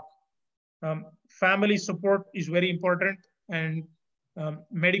to walk. Family support is very important, and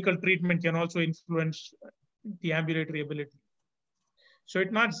medical treatment can also influence the ambulatory ability. So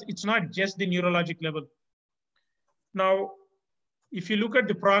it's not just the neurologic level. Now, if you look at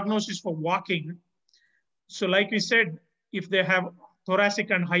the prognosis for walking, so like we said, if they have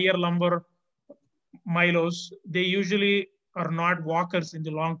thoracic and higher lumbar mylos, they usually are not walkers in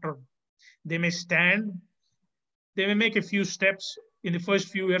the long term. They may stand, they may make a few steps in the first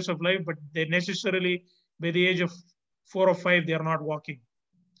few years of life, but they necessarily, by the age of 4 or 5, they are not walking.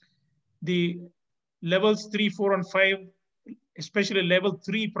 The levels 3, 4, and 5, especially level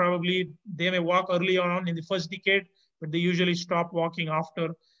 3, probably they may walk early on in the first decade, but they usually stop walking after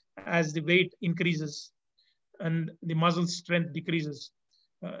as the weight increases and the muscle strength decreases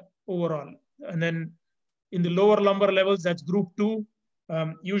overall. And then in the lower lumbar levels, that's group 2,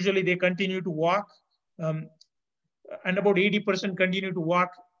 usually they continue to walk, and about 80% continue to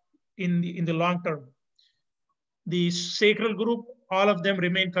walk in the long term. The sacral group, all of them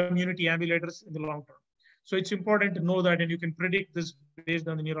remain community ambulators in the long term. So it's important to know that, and you can predict this based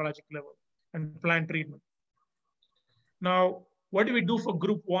on the neurologic level and plan treatment. Now, what do we do for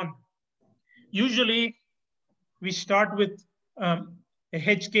group 1? Usually, we start with a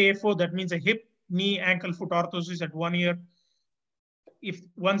HKFO, that means a hip, knee, ankle, foot orthosis at 1 year.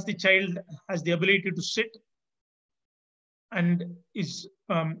 Once the child has the ability to sit and is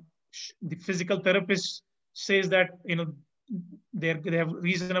the physical therapist says that they have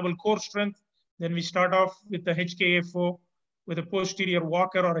reasonable core strength, then we start off with the HKFO with a posterior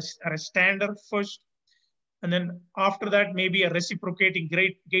walker or a stander first. And then after that, maybe a reciprocating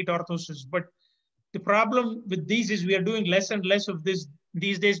gait orthosis. But the problem with these is we are doing less and less of this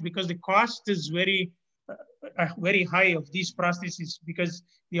these days because the cost is very high of these prostheses, because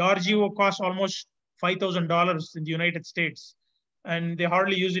the RGO costs almost $5,000 in the United States, and they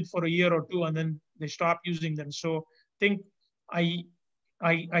hardly use it for a year or two, and then they stop using them. So I think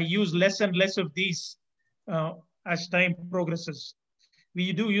I use less and less of these as time progresses.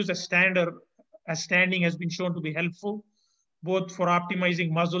 We do use a stander, as standing has been shown to be helpful, both for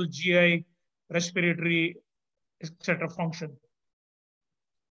optimizing muscle, GI, respiratory, etc. function.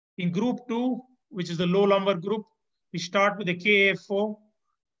 In group 2, which is the low lumbar group, we start with a KAF4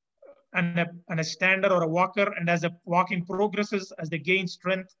 and a stander or a walker. And as the walking progresses, as they gain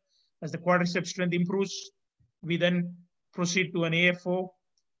strength, as the quadriceps strength improves, we then proceed to an AFO.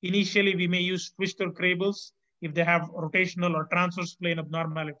 Initially, we may use twist or cradles if they have rotational or transverse plane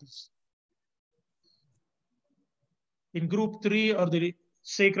abnormalities. In group 3 or the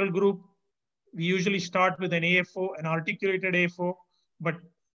sacral group, we usually start with an AFO, an articulated AFO, but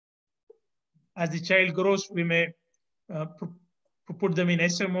as the child grows, we may put them in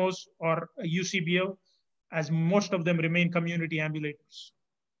SMOs or UCBL, as most of them remain community ambulators.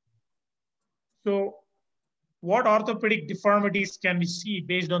 So what orthopedic deformities can we see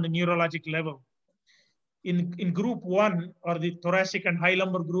based on the neurologic level? In group 1 or the thoracic and high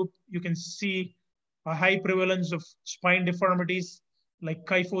lumbar group, you can see a high prevalence of spine deformities like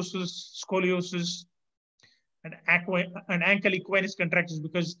kyphosis, scoliosis, and ankle equinus contractures,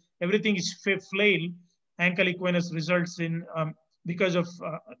 because everything is flail. Ankle equinus results in because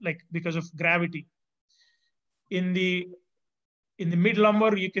of gravity. In the mid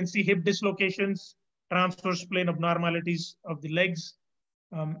lumbar, you can see hip dislocations, transverse plane abnormalities of the legs,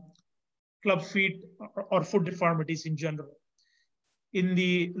 club feet, or foot deformities in general. In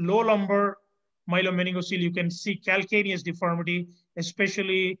the low lumbar myelomeningocele, you can see calcaneus deformity,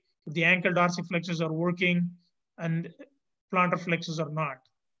 especially if the ankle dorsiflexors are working and plantar flexors are not.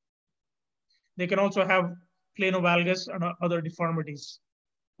 They can also have planovalgus and other deformities.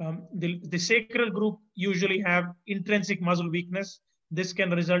 The sacral group usually have intrinsic muscle weakness. This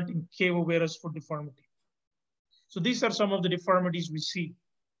can result in cavo-varus foot deformity. So these are some of the deformities we see.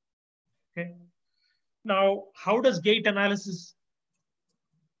 Okay. Now, how does gait analysis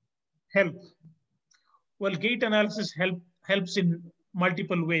help? Well, gait analysis helps in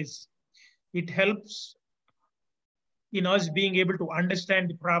multiple ways. It helps in us being able to understand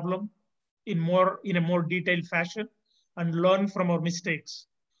the problem in a more detailed fashion and learn from our mistakes.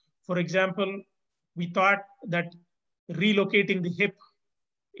 For example, we thought that relocating the hip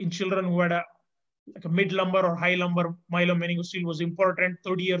in children who had a mid lumbar or high lumbar myelomeningocele was important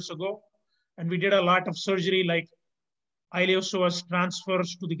 30 years ago. And we did a lot of surgery like iliopsoas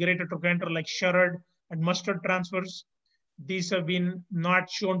transfers to the greater trochanter like Sherrod and Mustard transfers. These have been not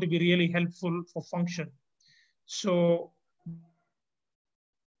shown to be really helpful for function. So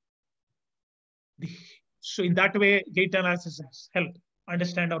in that way, gait analysis has helped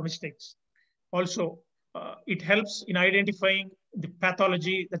understand our mistakes. Also, it helps in identifying the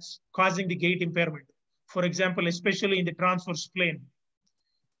pathology that's causing the gait impairment. For example, especially in the transverse plane.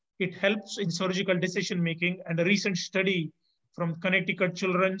 It helps in surgical decision-making, and a recent study from Connecticut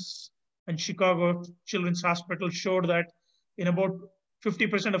Children's and Chicago Children's Hospital showed that in about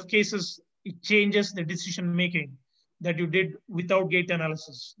 50% of cases, it changes the decision-making that you did without gait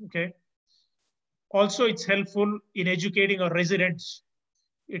analysis, okay? Also, it's helpful in educating our residents.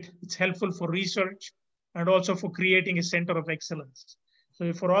 It's helpful for research and also for creating a center of excellence.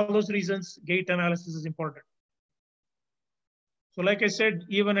 So for all those reasons, gait analysis is important. So like I said,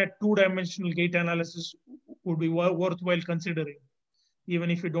 even a two-dimensional gait analysis would be worthwhile considering, even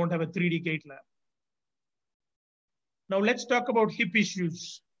if you don't have a 3D gait lab. Now let's talk about hip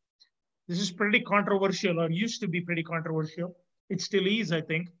issues. This is pretty controversial, or used to be pretty controversial. It still is, I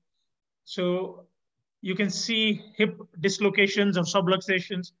think. So you can see hip dislocations or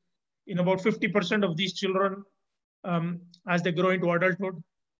subluxations in about 50% of these children as they grow into adulthood.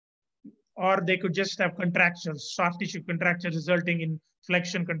 Or they could just have contractures, soft tissue contractures resulting in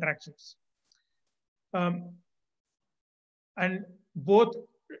flexion contractures. And both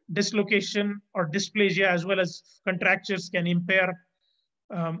dislocation or dysplasia as well as contractures can impair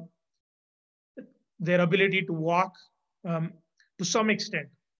their ability to walk to some extent.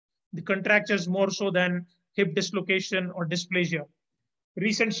 The contractures more so than hip dislocation or dysplasia.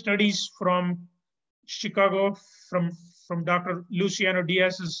 Recent studies from Chicago, from Dr. Luciano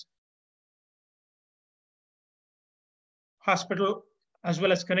Diaz's hospital, as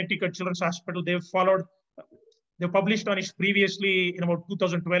well as Connecticut Children's Hospital, they published on it previously in about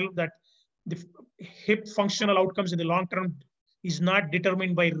 2012 that the hip functional outcomes in the long term is not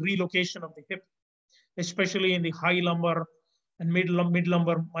determined by relocation of the hip, especially in the high lumbar and mid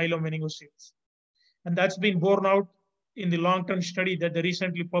lumbar myelomeningoceles. And that's been borne out in the long-term study that they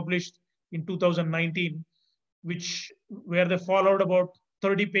recently published in 2019, where they followed about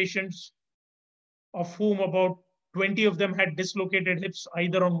 30 patients, of whom about 20 of them had dislocated hips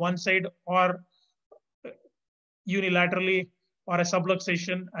either on one side or unilaterally or a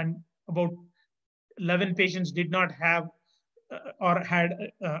subluxation, and about 11 patients did not have or had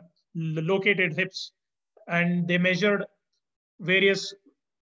located hips, and they measured various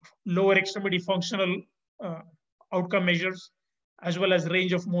lower extremity functional outcome measures as well as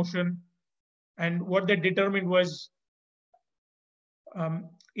range of motion. And what they determined was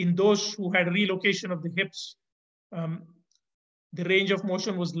in those who had relocation of the hips, the range of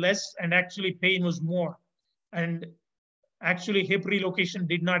motion was less and actually pain was more. And actually hip relocation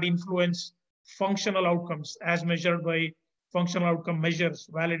did not influence functional outcomes as measured by functional outcome measures,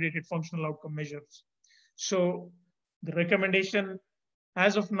 validated functional outcome measures. So the recommendation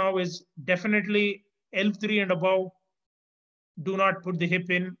as of now is definitely L3 and above, do not put the hip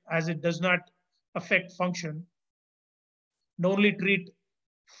in as it does not affect function. Only treat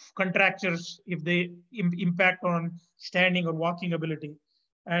contractures if they impact on standing or walking ability.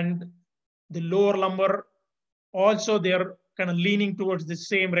 And the lower lumbar, also they're kind of leaning towards the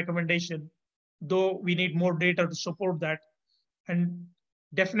same recommendation, though we need more data to support that. And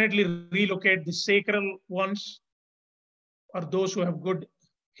definitely relocate the sacral ones or those who have good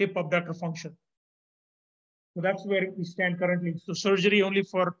hip abductor function. So that's where we stand currently. So surgery only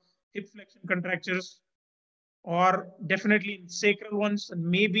for hip flexion contractures, or definitely in sacral ones, and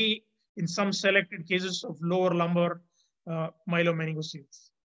maybe in some selected cases of lower lumbar myelomeningocele.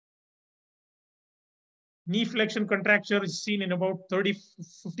 Knee flexion contracture is seen in about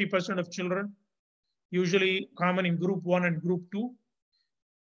 30–50% of children, usually common in group 1 and group 2.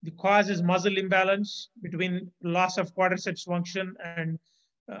 The cause is muscle imbalance between loss of quadriceps function and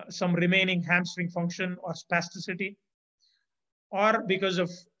some remaining hamstring function or spasticity, or because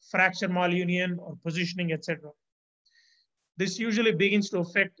of fracture malunion or positioning, etc. This usually begins to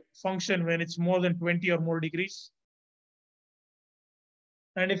affect function when it's more than 20 or more degrees.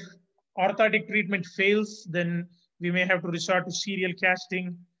 And if orthotic treatment fails, then we may have to resort to serial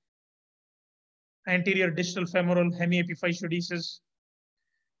casting, anterior distal femoral hemiepiphysiodesis.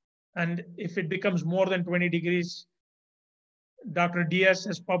 And if it becomes more than 20 degrees, Dr. Diaz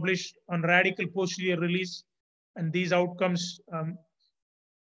has published on radical posterior release, and these outcomes,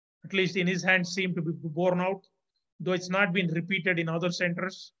 at least in his hands, seem to be borne out, though it's not been repeated in other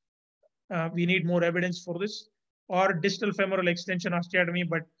centers. We need more evidence for this. Or distal femoral extension osteotomy,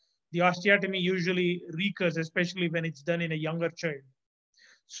 but the osteotomy usually recurs, especially when it's done in a younger child.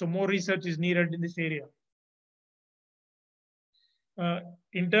 So more research is needed in this area.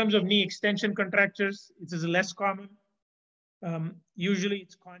 In terms of knee extension contractures, it is less common. Usually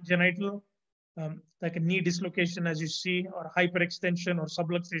it's congenital, like a knee dislocation, as you see, or hyperextension or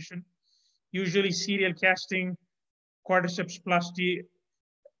subluxation. Usually serial casting, quadriceps plasty,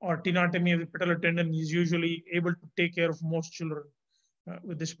 or tenotomy of the patellar tendon is usually able to take care of most children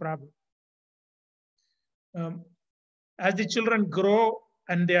with this problem. As the children grow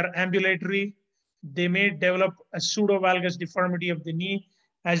and they are ambulatory, they may develop a pseudovalgus deformity of the knee,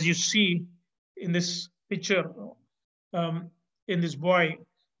 as you see in this picture in this boy.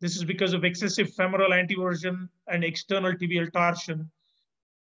 This is because of excessive femoral anteversion and external tibial torsion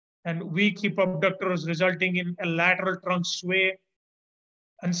and weak hip abductors, resulting in a lateral trunk sway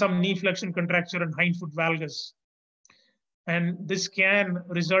and some knee flexion contracture and hindfoot valgus. And this can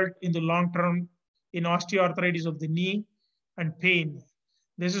result in the long term in osteoarthritis of the knee and pain.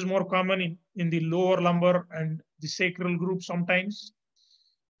 This is more common in the lower lumbar and the sacral group sometimes.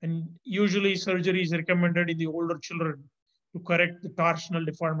 And usually surgery is recommended in the older children to correct the torsional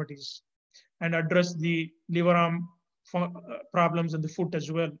deformities and address the liver arm problems in the foot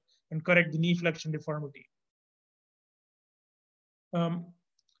as well and correct the knee flexion deformity.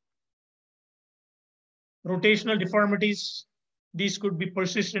 Rotational deformities, these could be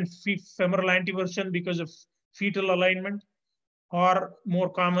persistent femoral anteversion because of fetal alignment, or more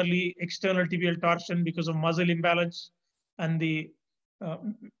commonly external tibial torsion because of muscle imbalance and the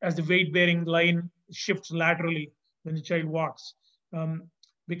as the weight bearing line shifts laterally when the child walks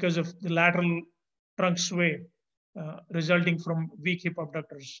because of the lateral trunk sway resulting from weak hip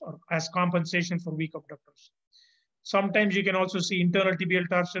abductors or as compensation for weak abductors. Sometimes you can also see internal tibial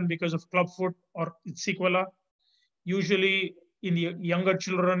torsion because of clubfoot or sequela. Usually in the younger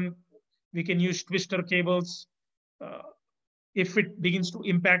children, we can use twister cables. If it begins to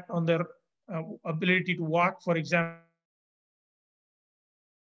impact on their ability to walk, for example,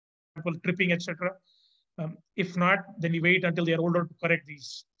 tripping, etc. If not, then we wait until they are older to correct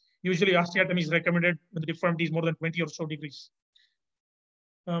these. Usually osteotomy is recommended when the deformity is more than 20 or so degrees.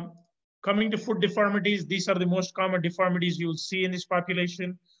 Coming to foot deformities, these are the most common deformities you will see in this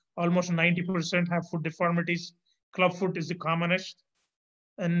population. Almost 90% have foot deformities. Clubfoot is the commonest.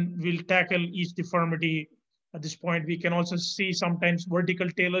 And we'll tackle each deformity at this point. We can also see sometimes vertical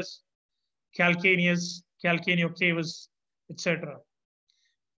talus, calcaneus, calcaneocavus etc.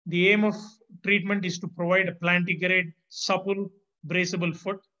 The aim of treatment is to provide a plantigrade, supple, braceable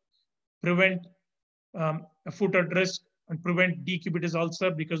foot, prevent a foot at risk, and prevent decubitus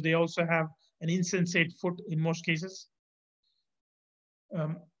ulcer because they also have an insensate foot in most cases.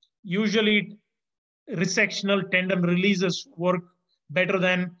 Usually, resectional tendon releases work better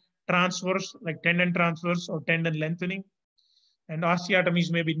than transfers, like tendon transfers or tendon lengthening, and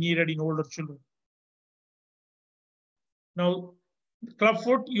osteotomies may be needed in older children. Now,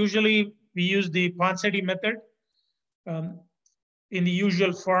 clubfoot, usually we use the Ponseti method in the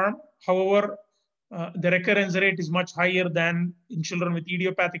usual form. However, the recurrence rate is much higher than in children with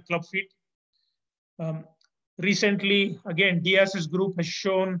idiopathic club feet. Recently, again, Diaz's group has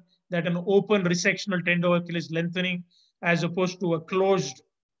shown that an open resectional tendo-Achilles lengthening as opposed to a closed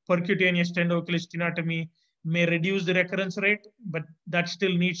percutaneous tendo-Achilles stenotomy may reduce the recurrence rate, but that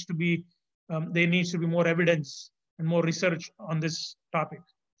still needs to be, there needs to be more evidence and more research on this topic,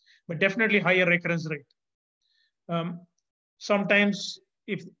 but definitely higher recurrence rate. Sometimes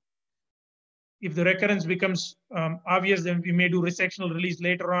if the recurrence becomes obvious, then we may do resectional release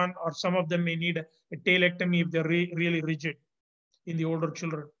later on, or some of them may need a tailectomy if they're really rigid in the older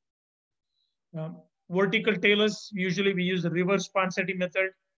children. Vertical talus, usually we use the reverse Ponseti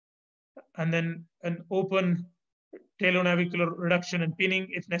method, and then an open talonavicular reduction and pinning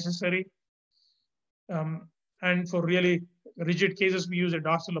if necessary. And for really rigid cases, we use a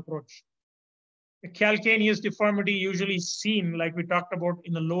dorsal approach. A calcaneus deformity usually seen, like we talked about,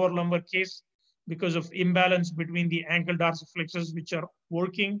 in the lower lumbar case because of imbalance between the ankle dorsiflexors, which are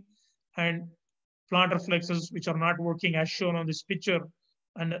working, and plantar flexors, which are not working, as shown on this picture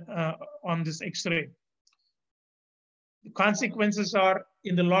and on this X-ray. The consequences are,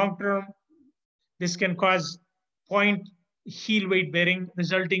 in the long term, this can cause point heel weight bearing,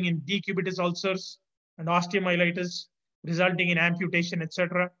 resulting in decubitus ulcers and osteomyelitis, resulting in amputation,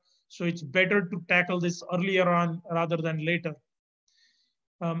 etc. So it's better to tackle this earlier on rather than later.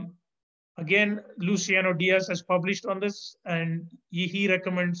 Again, Luciano Diaz has published on this, and he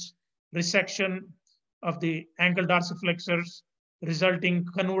recommends resection of the ankle dorsiflexors,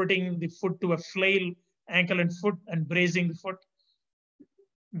 converting the foot to a flail ankle and foot and bracing the foot,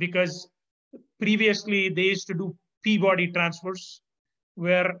 because previously they used to do P-body transfers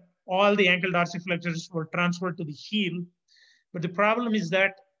where all the ankle dorsiflexors were transferred to the heel. But the problem is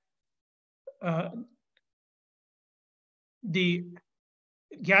that the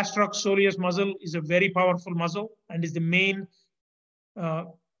gastrocsoleus muscle is a very powerful muscle and is the main power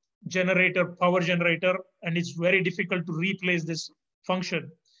generator, and it's very difficult to replace this function.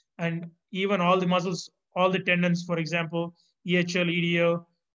 And even all the muscles, all the tendons, for example, EHL, EDO,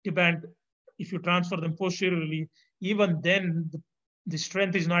 tiband, if you transfer them posteriorly, even then the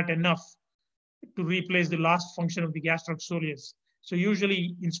strength is not enough to replace the lost function of the gastrocsoleus. So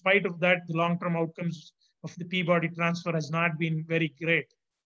usually, in spite of that, the long-term outcomes of the P-body transfer has not been very great.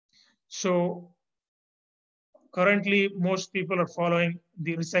 So currently, most people are following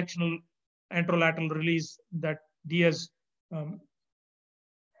the resectional anterolateral release that Diaz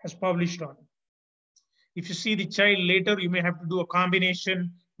has published on. If you see the child later, you may have to do a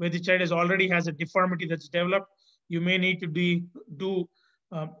combination where the child already has a deformity that's developed. You may need to do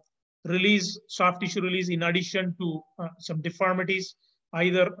release, soft tissue release in addition to some deformities,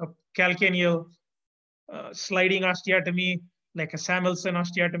 either a calcaneal sliding osteotomy, like a Samuelson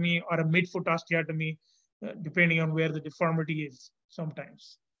osteotomy, or a midfoot osteotomy, depending on where the deformity is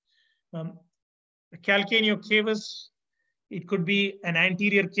sometimes. A calcaneo cavus, it could be an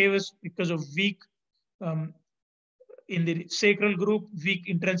anterior cavus because of weak, in the sacral group, weak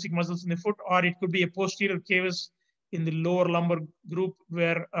intrinsic muscles in the foot, or it could be a posterior cavus in the lower lumbar group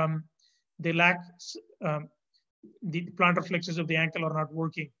where they lack, the plantar flexors of the ankle are not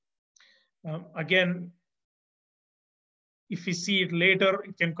working. Again, if we see it later,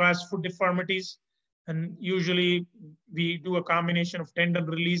 it can cause foot deformities. And usually we do a combination of tendon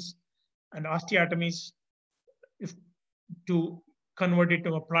release and osteotomies to convert it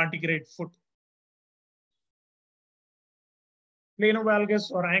to a plantigrade foot.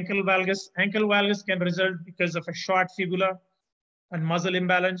 Planovalgus or ankle valgus. Ankle valgus can result because of a short fibula and muscle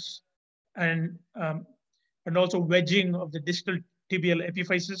imbalance, and also wedging of the distal tibial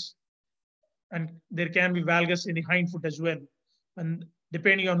epiphysis. And there can be valgus in the hind foot as well. And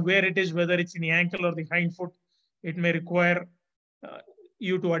depending on where it is, whether it's in the ankle or the hind foot, it may require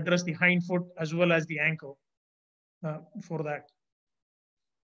you to address the hind foot as well as the ankle for that.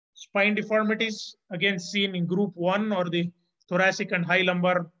 Spine deformities, again seen in group 1 or the thoracic and high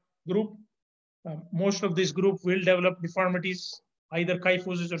lumbar group. Most of this group will develop deformities, either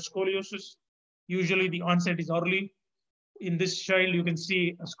kyphosis or scoliosis. Usually the onset is early in this child, you can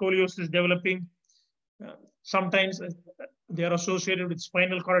see a scoliosis developing. Sometimes they are associated with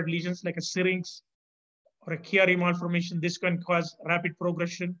spinal cord lesions like a syrinx or a Chiari malformation. This can cause rapid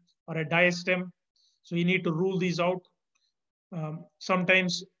progression, or a diastem. So you need to rule these out.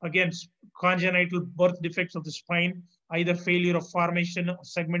 Sometimes, again, congenital birth defects of the spine, either failure of formation or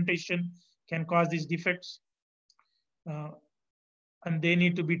segmentation, can cause these defects. And they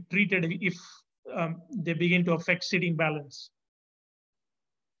need to be treated if they begin to affect sitting balance.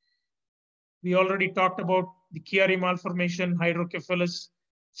 We already talked about the Chiari malformation, hydrocephalus,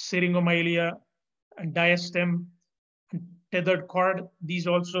 syringomyelia, and diastem, and tethered cord. These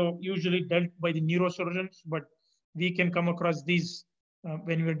also usually dealt by the neurosurgeons, but we can come across these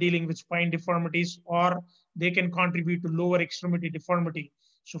when we're dealing with spine deformities, or they can contribute to lower extremity deformity.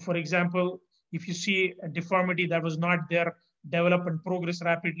 So for example, if you see a deformity that was not there, develop and progress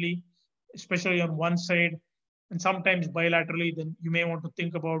rapidly, especially on one side, and sometimes bilaterally, then you may want to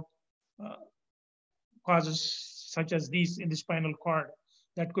think about causes such as these in the spinal cord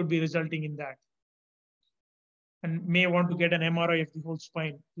that could be resulting in that. And may want to get an MRI of the whole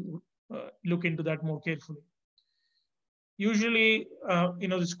spine to look into that more carefully. Usually,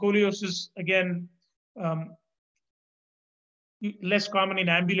 the scoliosis, again, less common in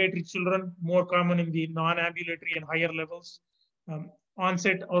ambulatory children, more common in the non-ambulatory and higher levels.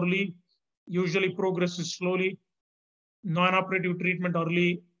 Onset early, usually progresses slowly. Non-operative treatment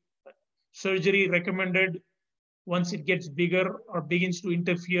early. Surgery recommended once it gets bigger or begins to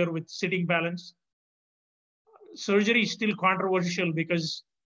interfere with sitting balance. Surgery is still controversial because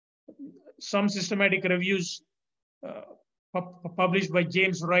some systematic reviews published by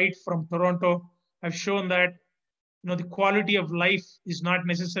James Wright from Toronto have shown that the quality of life is not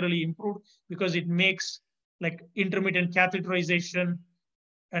necessarily improved because it makes like intermittent catheterization,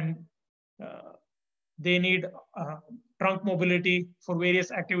 and they need trunk mobility for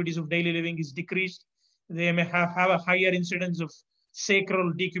various activities of daily living is decreased. They may have a higher incidence of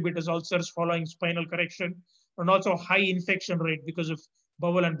sacral decubitus ulcers following spinal correction, and also high infection rate because of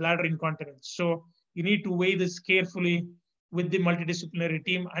bowel and bladder incontinence. So you need to weigh this carefully with the multidisciplinary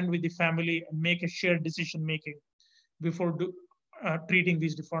team and with the family and make a shared decision making before treating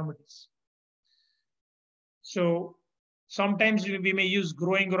these deformities. So sometimes we may use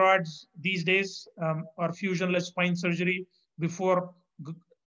growing rods these days or fusionless spine surgery before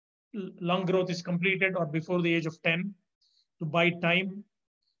lung growth is completed or before the age of 10 to buy time.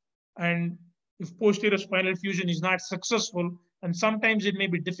 And if posterior spinal fusion is not successful, and sometimes it may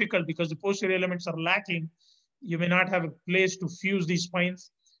be difficult because the posterior elements are lacking, you may not have a place to fuse these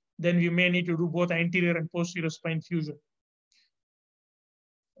spines, then you may need to do both anterior and posterior spine fusion.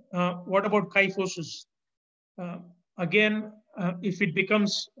 What about kyphosis? Again, if it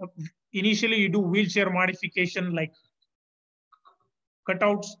becomes, initially you do wheelchair modification like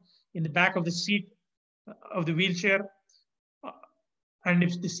cutouts in the back of the seat of the wheelchair. And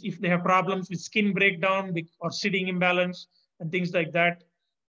if they have problems with skin breakdown or sitting imbalance and things like that,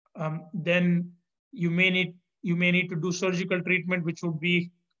 then you may need to do surgical treatment, which would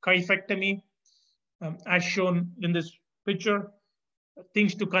be kyphectomy, as shown in this picture.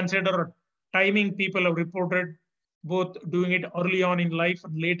 Things to consider: timing. People have reported both doing it early on in life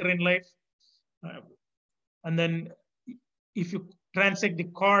and later in life. And then if you transect the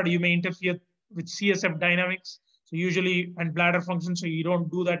cord, you may interfere with CSF dynamics. So usually, and bladder function, so you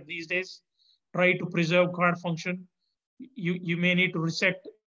don't do that these days. Try to preserve cord function. You may need to resect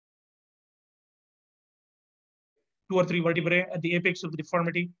 2 or 3 vertebrae at the apex of the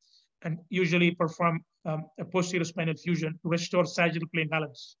deformity, and usually perform a posterior spinal fusion to restore sagittal plane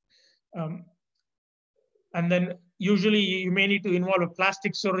balance. And then usually you may need to involve a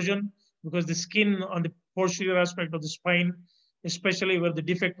plastic surgeon because the skin on the posterior aspect of the spine, especially where the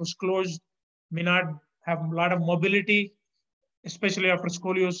defect was closed, may not have a lot of mobility, especially after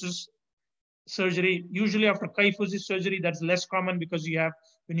scoliosis surgery. Usually after kyphosis surgery, that's less common because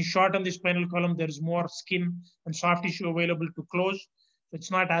when you shorten the spinal column, there is more skin and soft tissue available to close. So it's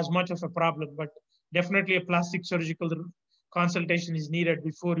not as much of a problem, but definitely a plastic surgical consultation is needed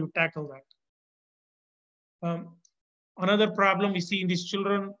before you tackle that. Another problem we see in these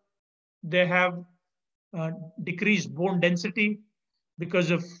children, they have decreased bone density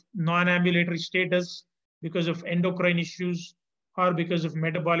because of non-ambulatory status, because of endocrine issues, or because of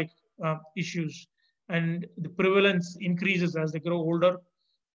metabolic issues. And the prevalence increases as they grow older.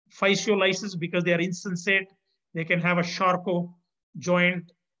 Fasciolisis, because they are insensate, they can have a Charcot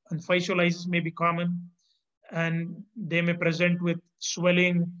joint, and fasciolisis may be common. And they may present with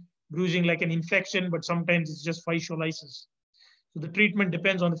swelling, bruising like an infection, but sometimes it's just fasciolisis. So the treatment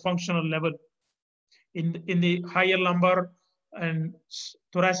depends on the functional level. In the higher lumbar and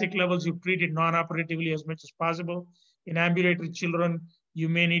thoracic levels, you treat it non-operatively as much as possible. In ambulatory children, you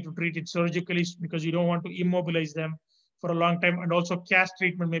may need to treat it surgically because you don't want to immobilize them for a long time. And also cast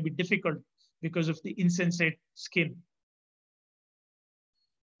treatment may be difficult because of the insensate skin.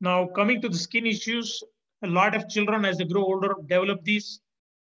 Now, coming to the skin issues, a lot of children as they grow older develop these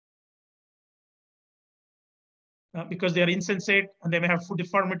because they are insensate and they may have foot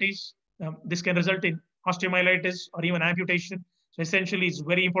deformities. This can result in osteomyelitis or even amputation. So essentially, it's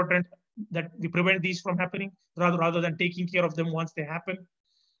very important that we prevent these from happening rather than taking care of them once they happen.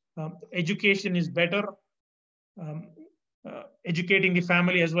 Education is better. Educating the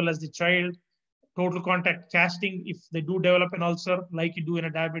family as well as the child. Total contact casting if they do develop an ulcer, like you do in a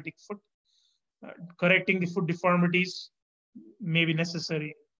diabetic foot. Correcting the foot deformities may be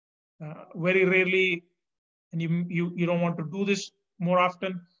necessary. Very rarely, and you don't want to do this more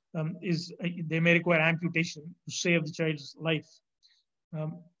often, they may require amputation to save the child's life.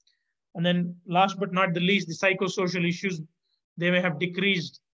 And then last but not the least, the psychosocial issues. They may have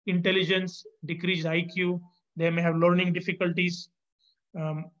decreased intelligence, decreased IQ. They may have learning difficulties.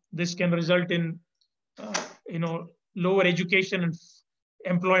 This can result in lower education and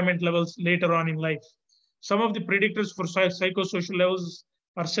employment levels later on in life. Some of the predictors for psychosocial levels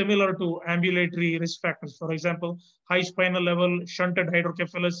are similar to ambulatory risk factors. For example, high spinal level, shunted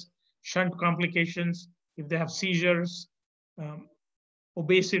hydrocephalus, shunt complications, if they have seizures,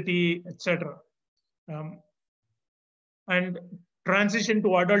 obesity, etc. And transition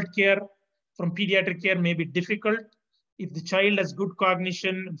to adult care from pediatric care may be difficult if the child has good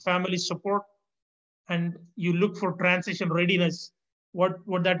cognition and family support, and you look for transition readiness.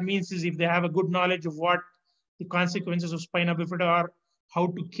 What that means is if they have a good knowledge of what the consequences of spina bifida are, how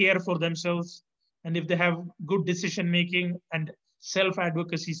to care for themselves, and if they have good decision-making and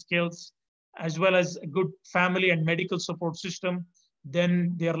self-advocacy skills, as well as a good family and medical support system,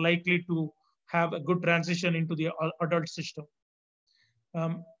 then they are likely to have a good transition into the adult system.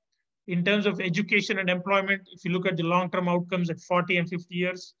 In terms of education and employment, if you look at the long-term outcomes at 40 and 50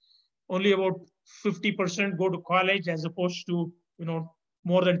 years, only about 50% go to college, as opposed to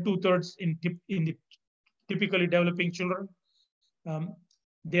more than 2/3 in the typically developing children.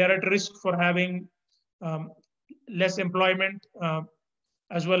 They are at risk for having less employment,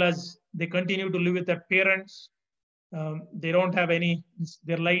 as well as they continue to live with their parents. They don't have any,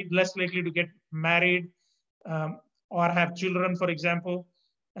 they're less likely to get married or have children, for example.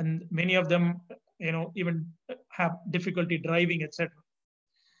 And many of them, even have difficulty driving, etc.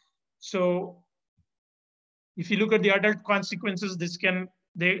 So if you look at the adult consequences,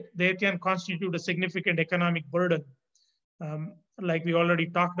 they can constitute a significant economic burden, like we already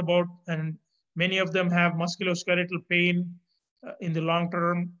talked about, and many of them have musculoskeletal pain in the long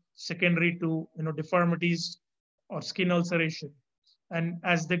term, secondary to deformities or skin ulceration. And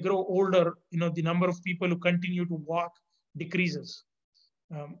as they grow older, the number of people who continue to walk decreases.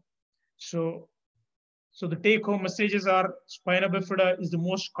 So the take-home messages are: spina bifida is the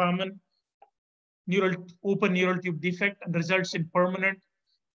most common open neural tube defect and results in permanent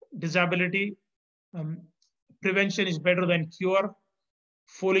disability. Prevention is better than cure.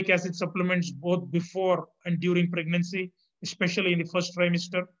 Folic acid supplements both before and during pregnancy, especially in the first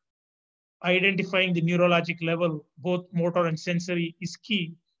trimester. Identifying the neurologic level, both motor and sensory, is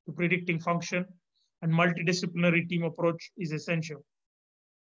key to predicting function, and multidisciplinary team approach is essential.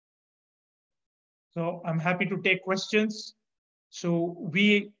 So I'm happy to take questions. So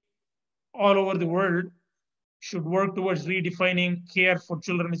we, all over the world, should work towards redefining care for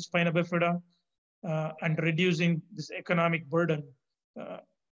children with spina bifida and reducing this economic burden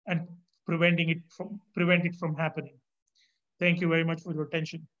and prevent it from happening. Thank you very much for your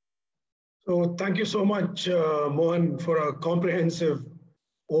attention. So thank you so much, Mohan, for a comprehensive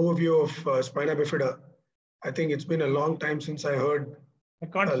overview of spina bifida. I think it's been a long time since I heard. I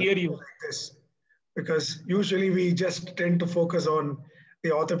can't hear you. Like this, because usually we just tend to focus on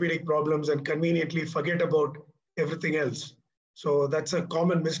the orthopedic problems and conveniently forget about everything else. So that's a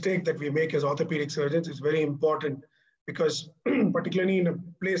common mistake that we make as orthopedic surgeons. It's very important because particularly in a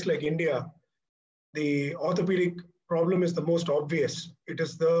place like India, the orthopedic problem is the most obvious. It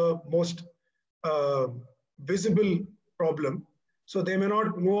is the most visible problem. So they may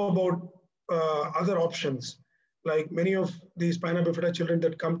not know about other options. Like many of the spina bifida children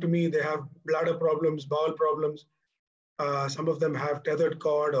that come to me, they have bladder problems, bowel problems. Some of them have tethered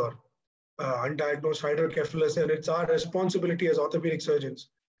cord or undiagnosed hydrocephalus, and it's our responsibility as orthopedic surgeons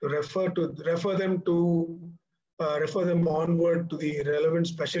to refer them onward to the relevant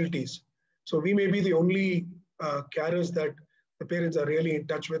specialties. So we may be the only carers that the parents are really in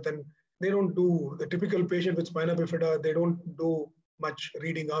touch with, and they don't do, the typical patient with spina bifida, they don't do much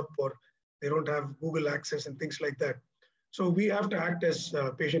reading up, or they don't have Google access and things like that. So we have to act as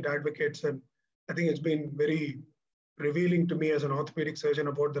patient advocates. And I think it's been very revealing to me as an orthopedic surgeon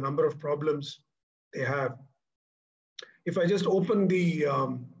about the number of problems they have. If I just open the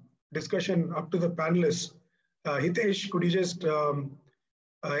discussion up to the panelists, Hitesh, could you just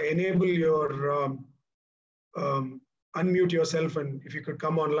enable your, unmute yourself, and if you could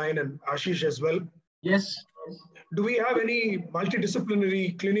come online, and Ashish as well. Yes. Do we have any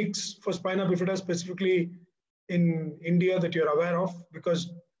multidisciplinary clinics for spina bifida specifically in India that you're aware of?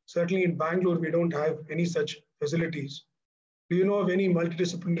 Because certainly in Bangalore, we don't have any such facilities. Do you know of any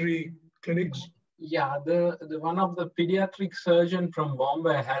multidisciplinary clinics? Yeah, the one of the pediatric surgeon from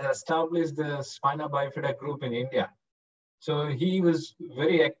Bombay has established the Spina Bifida group in India. So he was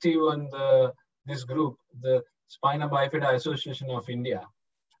very active on this group, the Spina Bifida Association of India.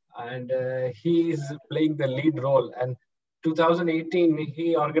 And he is playing the lead role. And 2018,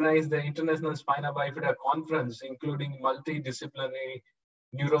 he organized the International Spina Bifida Conference, including multidisciplinary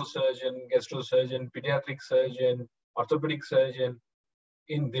neurosurgeon, gastrosurgeon, pediatric surgeon, orthopedic surgeon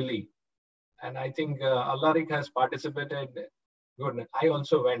in Delhi. And I think Allarik has participated. Good. I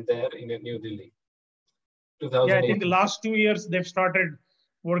also went there in New Delhi. Yeah, I think the last 2 years they've started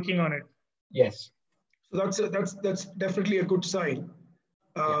working on it. Yes. So that's definitely a good sign.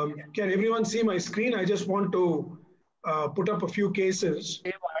 Can everyone see my screen? I just want to put up a few cases.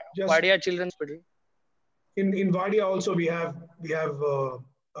 Vadia Children's Hospital. In Vadia also we have a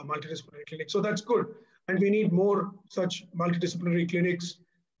multidisciplinary clinic. So that's good. And we need more such multidisciplinary clinics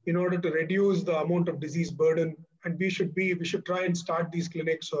in order to reduce the amount of disease burden. And we should try and start these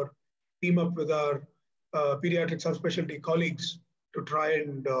clinics or team up with our pediatric subspecialty colleagues to try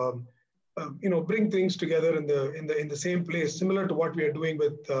and bring things together in the same place, similar to what we are doing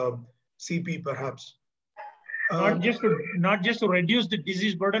with CP perhaps. Not just to reduce the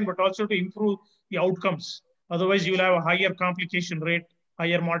disease burden, but also to improve the outcomes. Otherwise, you will have a higher complication rate,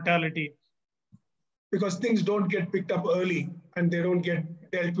 higher mortality. Because things don't get picked up early and they don't get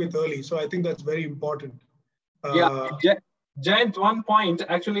dealt with early. So I think that's very important. Jayant, one point,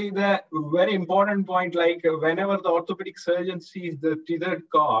 actually the very important point, like whenever the orthopedic surgeon sees the tethered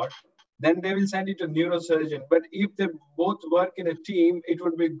cord, then they will send it to neurosurgeon. But if they both work in a team, it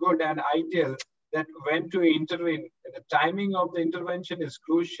would be good and ideal that when to intervene. The timing of the intervention is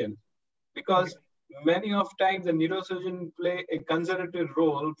crucial, because many of times the neurosurgeon play a conservative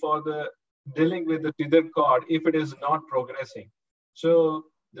role for the dealing with the tethered cord if it is not progressing. So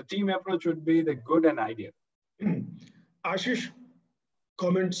the team approach would be the good and ideal. Ashish,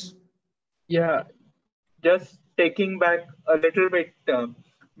 comments? Yeah, just taking back a little bit.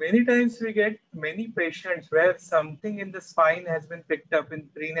 Many times we get many patients where something in the spine has been picked up in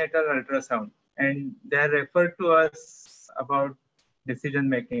prenatal ultrasound, and they are referred to us about decision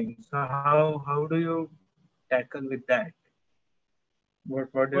making. So how do you tackle with that?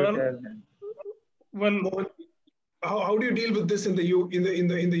 What do you tell them? Well, how do you deal with this in the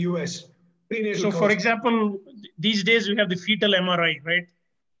US? So, for example, these days we have the fetal MRI, right?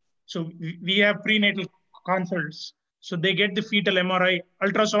 So we have prenatal consults. So they get the fetal MRI,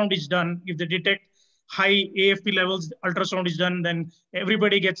 ultrasound is done. If they detect high AFP levels, ultrasound is done, then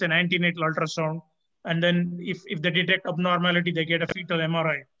everybody gets an antenatal ultrasound. And then if they detect abnormality, they get a fetal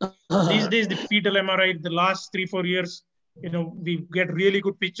MRI. These days, the fetal MRI, the last 3-4 years, we get really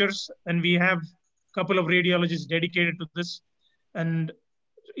good pictures, and we have a couple of radiologists dedicated to this. And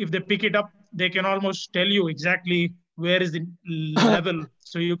if they pick it up, they can almost tell you exactly where is the level.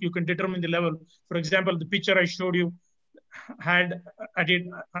 So you can determine the level. For example, the picture I showed you had at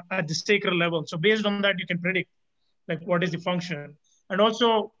the sacral level. So based on that, you can predict like what is the function. And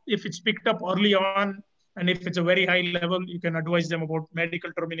also, if it's picked up early on, and if it's a very high level, you can advise them about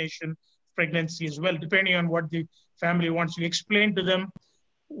medical termination, pregnancy as well, depending on what the family wants. You explain to them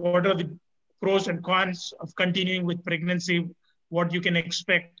what are the pros and cons of continuing with pregnancy, what you can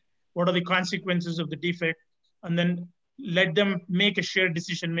expect, what are the consequences of the defect, and then let them make a shared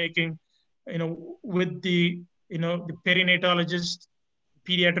decision making, with the perinatologist,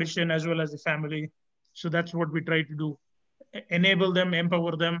 pediatrician, as well as the family. So that's what we try to do: enable them,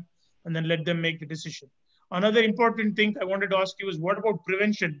 empower them, and then let them make the decision. Another important thing I wanted to ask you is, what about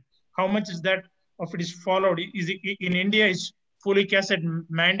prevention? How much is that of it is followed? Is it, in India, is folic acid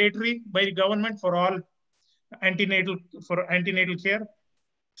mandatory by the government for all antenatal care?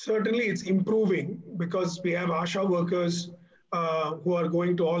 Certainly, it's improving because we have ASHA workers who are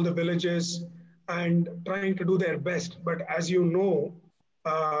going to all the villages and trying to do their best. But as you know,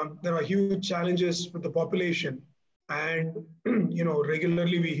 there are huge challenges with the population. And,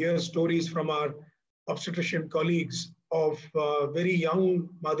 regularly we hear stories from our obstetrician colleagues of very young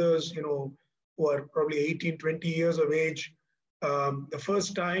mothers, who are probably 18, 20 years of age. The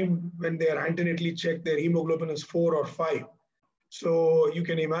first time when they are antenatally checked, their hemoglobin is 4 or 5. So you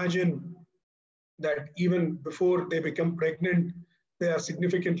can imagine that even before they become pregnant, they are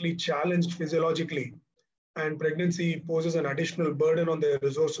significantly challenged physiologically, and pregnancy poses an additional burden on their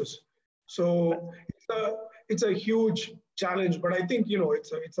resources. So it's a huge challenge, but I think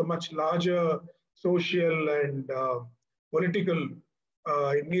it's a much larger social and political.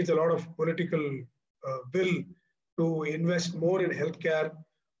 It needs a lot of political will to invest more in healthcare,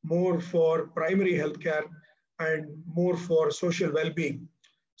 more for primary healthcare, and more for social well-being.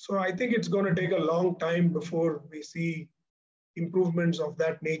 So I think it's going to take a long time before we see improvements of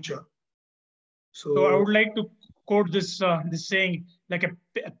that nature. So I would like to quote this saying, like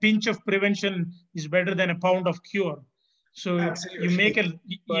a pinch of prevention is better than a pound of cure. So absolutely.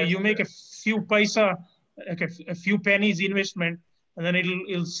 you make a few paisa, like a few pennies investment, and then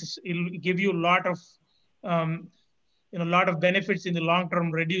it'll give you a lot of lot of benefits in the long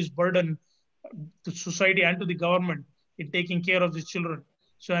term, reduce burden to society and to the government in taking care of the children.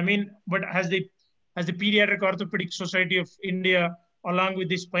 So I mean, but has the Pediatric Orthopedic Society of India, along with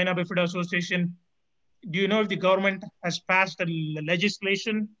the Spina Bifida Association, do you know if the government has passed a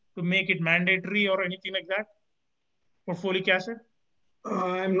legislation to make it mandatory or anything like that for folic acid?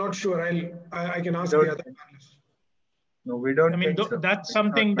 I'm not sure. I can ask the other panelists. No, we don't. I mean, think so. that's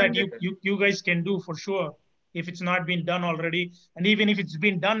something that you guys can do for sure if it's not been done already, and even if it's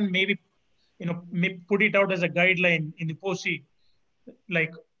been done, maybe put it out as a guideline in the POSI,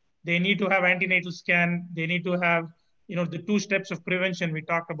 like they need to have antenatal scan, they need to have the 2 steps of prevention we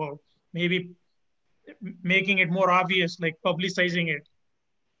talked about, maybe making it more obvious, like publicizing it.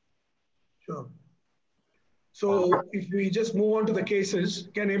 Sure. So if we just move on to the cases,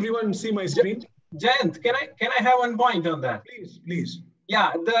 can everyone see my screen? Jayant, can I have one point on that? Please.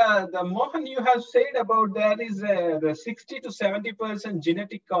 Yeah, the Mohan you have said about that is the 60 to 70%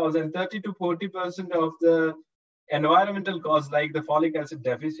 genetic cause and 30 to 40% of the environmental cause, like the folic acid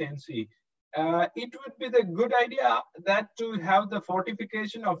deficiency. It would be the good idea that to have the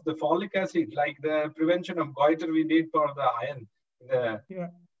fortification of the folic acid, like the prevention of goiter we did for the iron.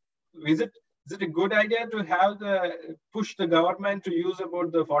 Is it a good idea to have push the government to use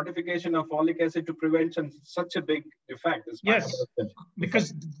about the fortification of folic acid to prevent such a big defect? Yes,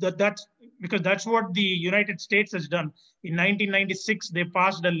 because that's what the United States has done. In 1996, they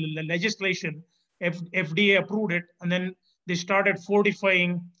passed a legislation, FDA approved it, and then they started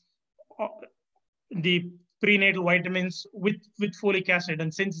fortifying the prenatal vitamins with folic acid.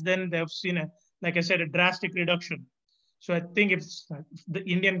 And since then, they have seen like I said, a drastic reduction. So I think if the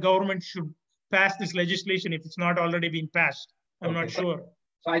Indian government should pass this legislation if it's not already been passed. I'm not sure.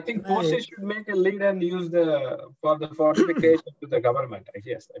 So I think POSI should make a lead and use for the fortification to the government.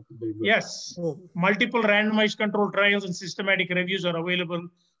 Yes, that would be good. Yes, multiple randomized controlled trials and systematic reviews are available.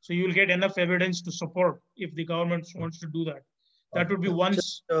 So you will get enough evidence to support if the government wants to do that. That would be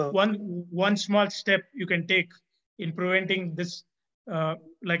one small step you can take in preventing this.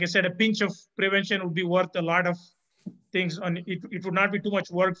 Like I said, a pinch of prevention would be worth a lot of things, and it would not be too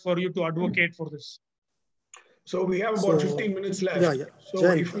much work for you to advocate for this. So we have about 15 minutes left.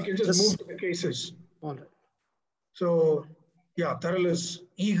 So if we can just move to the cases. All right. So Taral is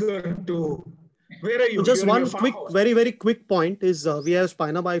eager to. Where are you? So just one quick, very quick point is we have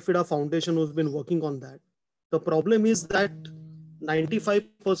Spina Bifida Foundation who's been working on that. The problem is that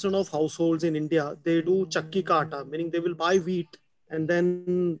 95% of households in India, they do chakki ka atta, meaning they will buy wheat and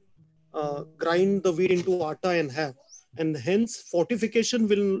then grind the wheat into atta and have. And hence fortification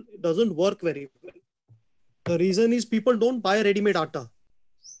doesn't work very well. The reason is people don't buy ready-made atta.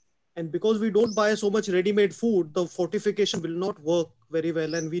 And because we don't buy so much ready-made food, the fortification will not work very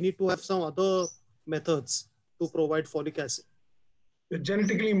well. And we need to have some other methods to provide folic acid.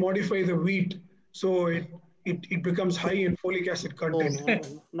 Genetically modify the wheat so it becomes high in folic acid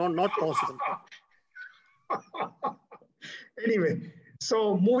content. No, not possible. Anyway,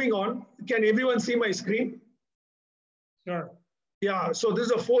 so moving on, can everyone see my screen? Sure. Yeah, so this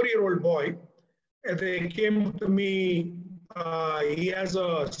is a 4-year-old boy. They came to me, he has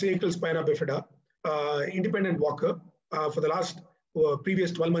a cervical spina bifida, independent walker. For the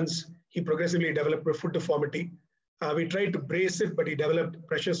previous 12 months, he progressively developed a foot deformity. We tried to brace it, but he developed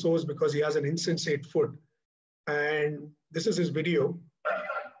pressure sores because he has an insensate foot. And this is his video.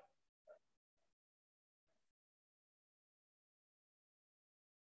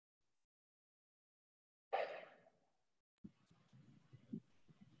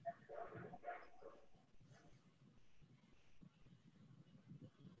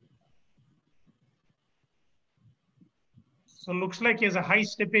 So looks like he has a high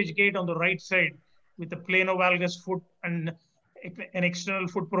steppage gait on the right side with a plano-valgus foot and an external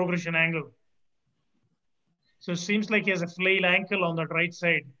foot progression angle. So it seems like he has a flail ankle on that right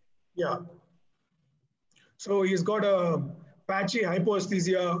side. Yeah. So he's got a patchy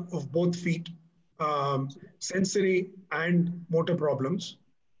hypoesthesia of both feet, sensory and motor problems.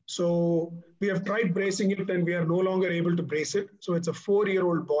 So we have tried bracing it and we are no longer able to brace it. So it's a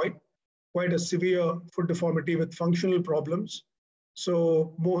 4-year-old boy, quite a severe foot deformity with functional problems.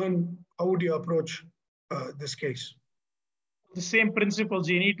 So Mohan, how would you approach this case? The same principles.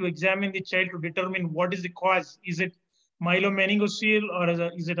 You need to examine the child to determine what is the cause. Is it myelomeningocele or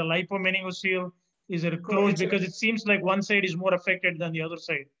is it a lipomeningocele? Is it a closed? Because it seems like one side is more affected than the other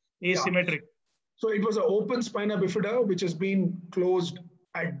side, asymmetric. Yeah. So it was an open spina bifida, which has been closed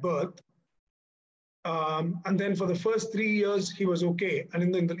at birth. And then for the first 3 years, he was okay.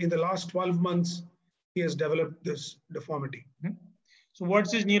 And in the last 12 months, he has developed this deformity. Mm-hmm. So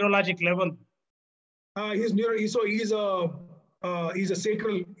what's his neurologic level? He's a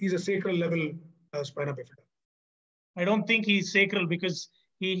sacral level spina bifida. I don't think he's sacral because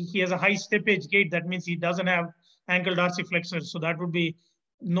he has a high steppage gait. That means he doesn't have ankle dorsiflexors. So that would be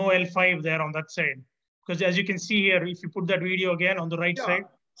no L5 there on that side. Because as you can see here, if you put that video again on the right side.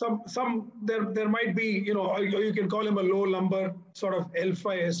 There might be, you can call him a low lumbar sort of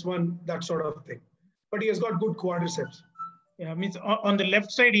L5, S1, that sort of thing. But he has got good quadriceps. Yeah, means on the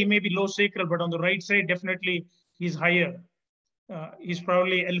left side, he may be low sacral, but on the right side, definitely he's higher. He's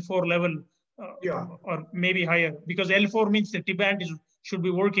probably L4 level. Or maybe higher, because L4 means the T-band should be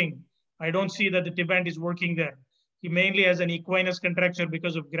working. I don't see that the T-band is working there. He mainly has an equinus contracture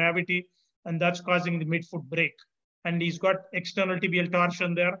because of gravity, and that's causing the midfoot break. And he's got external tibial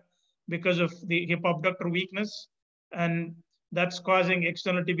torsion there because of the hip abductor weakness, and that's causing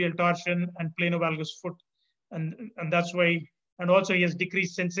external tibial torsion and planovalgus foot. And that's why, and also he has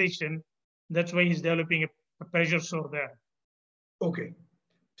decreased sensation. That's why he's developing a pressure sore there. Okay.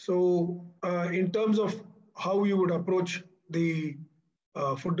 So in terms of how you would approach the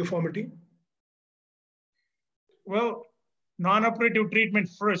foot deformity? Well, non-operative treatment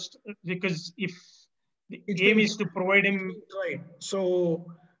first, because if the aim is to provide him. Right. So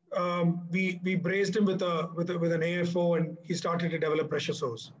we braced him with an AFO and he started to develop pressure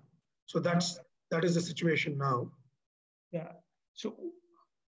sores. So that is the situation now. Yeah. So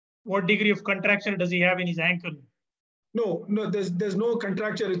what degree of contraction does he have in his ankle? No, there's no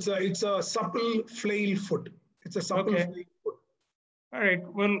contracture. It's a supple flail foot. It's a supple flail foot. All right.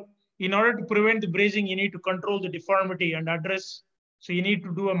 Well, in order to prevent the bracing, you need to control the deformity and address. So you need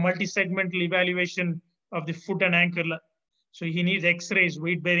to do a multi-segmental evaluation of the foot and ankle. So he needs X-rays,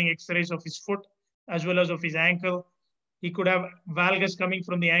 weight-bearing X-rays of his foot as well as of his ankle. He could have valgus coming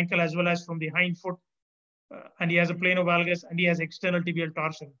from the ankle as well as from the hind foot. And he has a plano valgus and he has external tibial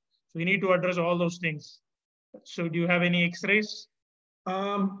torsion. So you need to address all those things. So do you have any X-rays?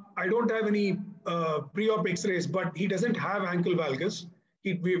 I don't have any pre-op X-rays, but he doesn't have ankle valgus.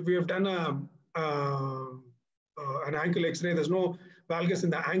 We have done an ankle X-ray. There's no valgus in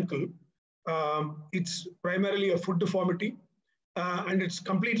the ankle. It's primarily a foot deformity, and it's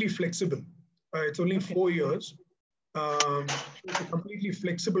completely flexible. It's only 4 years. It's a completely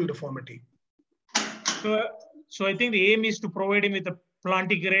flexible deformity. So I think the aim is to provide him with a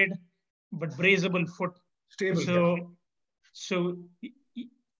plantigrade but braceable foot. Stable. So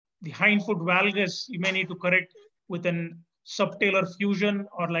the hind foot valgus, you may need to correct with an subtalar fusion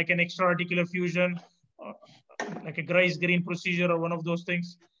or like an extra-articular fusion, or like a Grice-Green procedure or one of those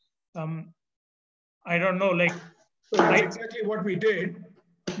things. I don't know. So that's exactly what we did,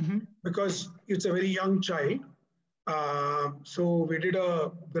 because it's a very young child. So we did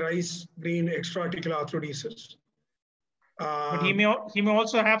a Grice-Green extra-articular arthrodesis. But he may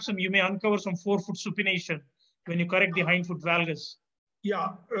also have some, you may uncover some forefoot supination when you correct the hind foot valgus. Yeah,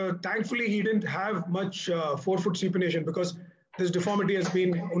 thankfully he didn't have much forefoot supination because this deformity has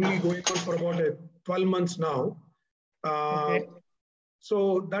been only going on for about 12 months now.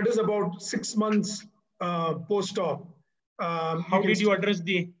 So that is about 6 months post-op. How did you address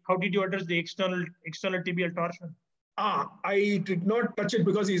the external tibial torsion? I did not touch it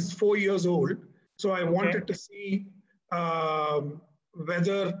because he's 4 years old. So I wanted to see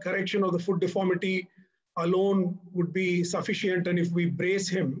whether correction of the foot deformity alone would be sufficient, and if we brace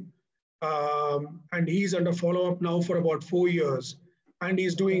him, and he's under follow-up now for about 4 years, and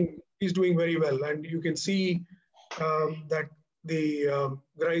he's doing very well, and you can see that the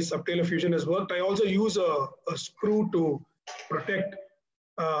Grice subtalar fusion has worked. I also use a screw to protect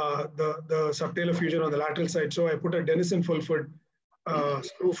the subtalar fusion on the lateral side. So I put a Denison full foot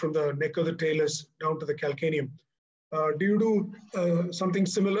screw from the neck of the talus down to the calcaneum. Do you do something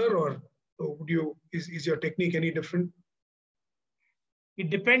similar, or would you, is your technique any different? It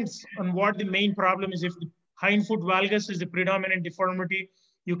depends on what the main problem is. If the hind foot valgus is the predominant deformity,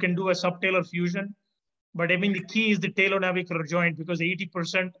 you can do a subtalar fusion. But I mean, the key is the talonavicular joint, because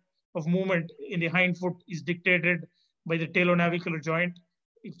 80% of movement in the hind foot is dictated by the talonavicular joint.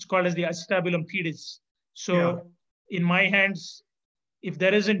 It's called as the acetabulum pedis. So in my hands, if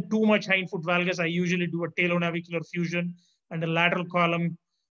there isn't too much hind foot valgus, I usually do a talonavicular fusion and a lateral column,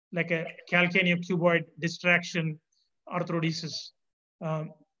 like a calcaneocuboid distraction arthrodesis.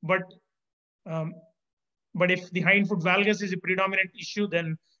 But if the hind foot valgus is a predominant issue,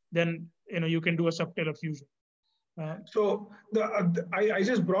 then you can do a subtalar fusion. I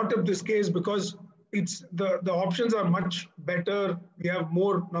just brought up this case because it's the options are much better. We have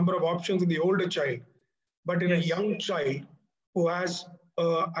more number of options in the older child, but in a young child who has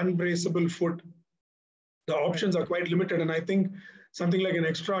unbraceable foot, the options are quite limited. And I think something like an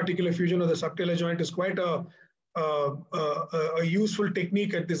extra-articular fusion of the subtalar joint is quite a useful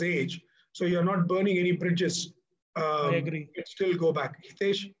technique at this age. So you're not burning any bridges. I agree. You can still go back.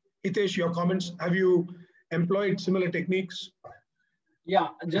 Hitesh, your comments. Have you employed similar techniques? Yeah,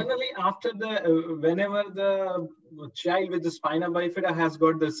 generally after whenever the child with the spina bifida has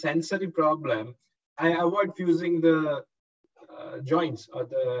got the sensory problem, I avoid fusing the joints or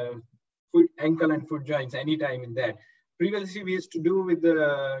the ankle and foot joints anytime in that. Previously, we used to do with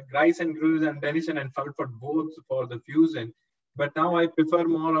the Grice and Grooves and Dennison and Fulford both for the fusion. But now I prefer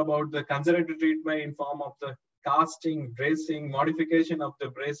more about the conservative treatment in form of the casting, bracing, modification of the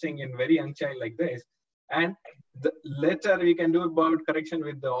bracing in very young child like this. And later we can do about correction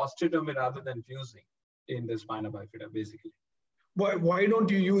with the osteotomy rather than fusing in the spina bifida, basically. Why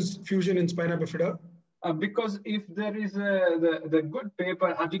don't you use fusion in spina bifida? Because if there is the good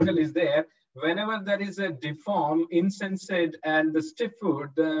paper article is there, whenever there is a deform, insensate, and the stiff foot,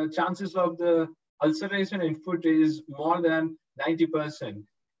 the chances of the ulceration in foot is more than 90%.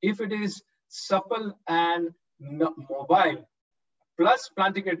 If it is supple and mobile plus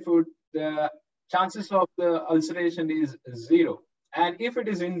plantigrade foot, the chances of the ulceration is 0. And if it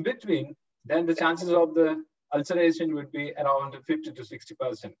is in between, then the chances of the ulceration would be around 50 to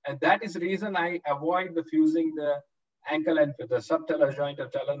 60%. And that is the reason I avoid the fusing the ankle and the subtalar joint or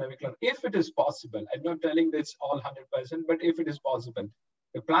talonavicular, if it is possible. I'm not telling this all 100%, but if it is possible.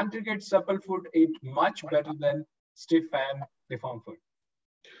 The plantigrade supple foot is much better than stiff and deformed foot.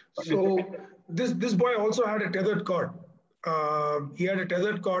 So this boy also had a tethered cord. He had a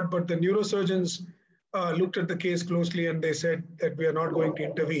tethered cord, but the neurosurgeons looked at the case closely and they said that we are not going to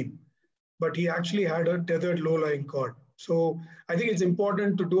intervene. But he actually had a tethered low-lying cord. So I think it's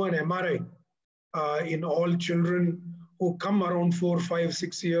important to do an MRI in all children who come around 4, 5,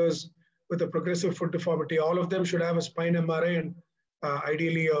 6 years with a progressive foot deformity. All of them should have a spine MRI and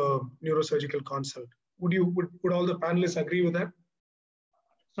ideally a neurosurgical consult. Would all the panelists agree with that?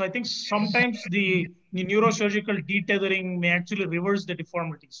 So I think sometimes the neurosurgical detethering may actually reverse the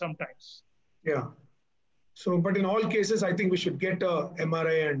deformity sometimes. Yeah. So, but in all cases, I think we should get a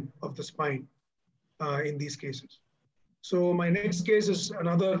MRI of the spine in these cases. So my next case is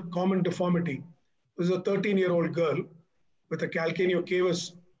another common deformity. This is a 13-year-old girl with a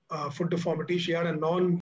calcaneocavus foot deformity. She had a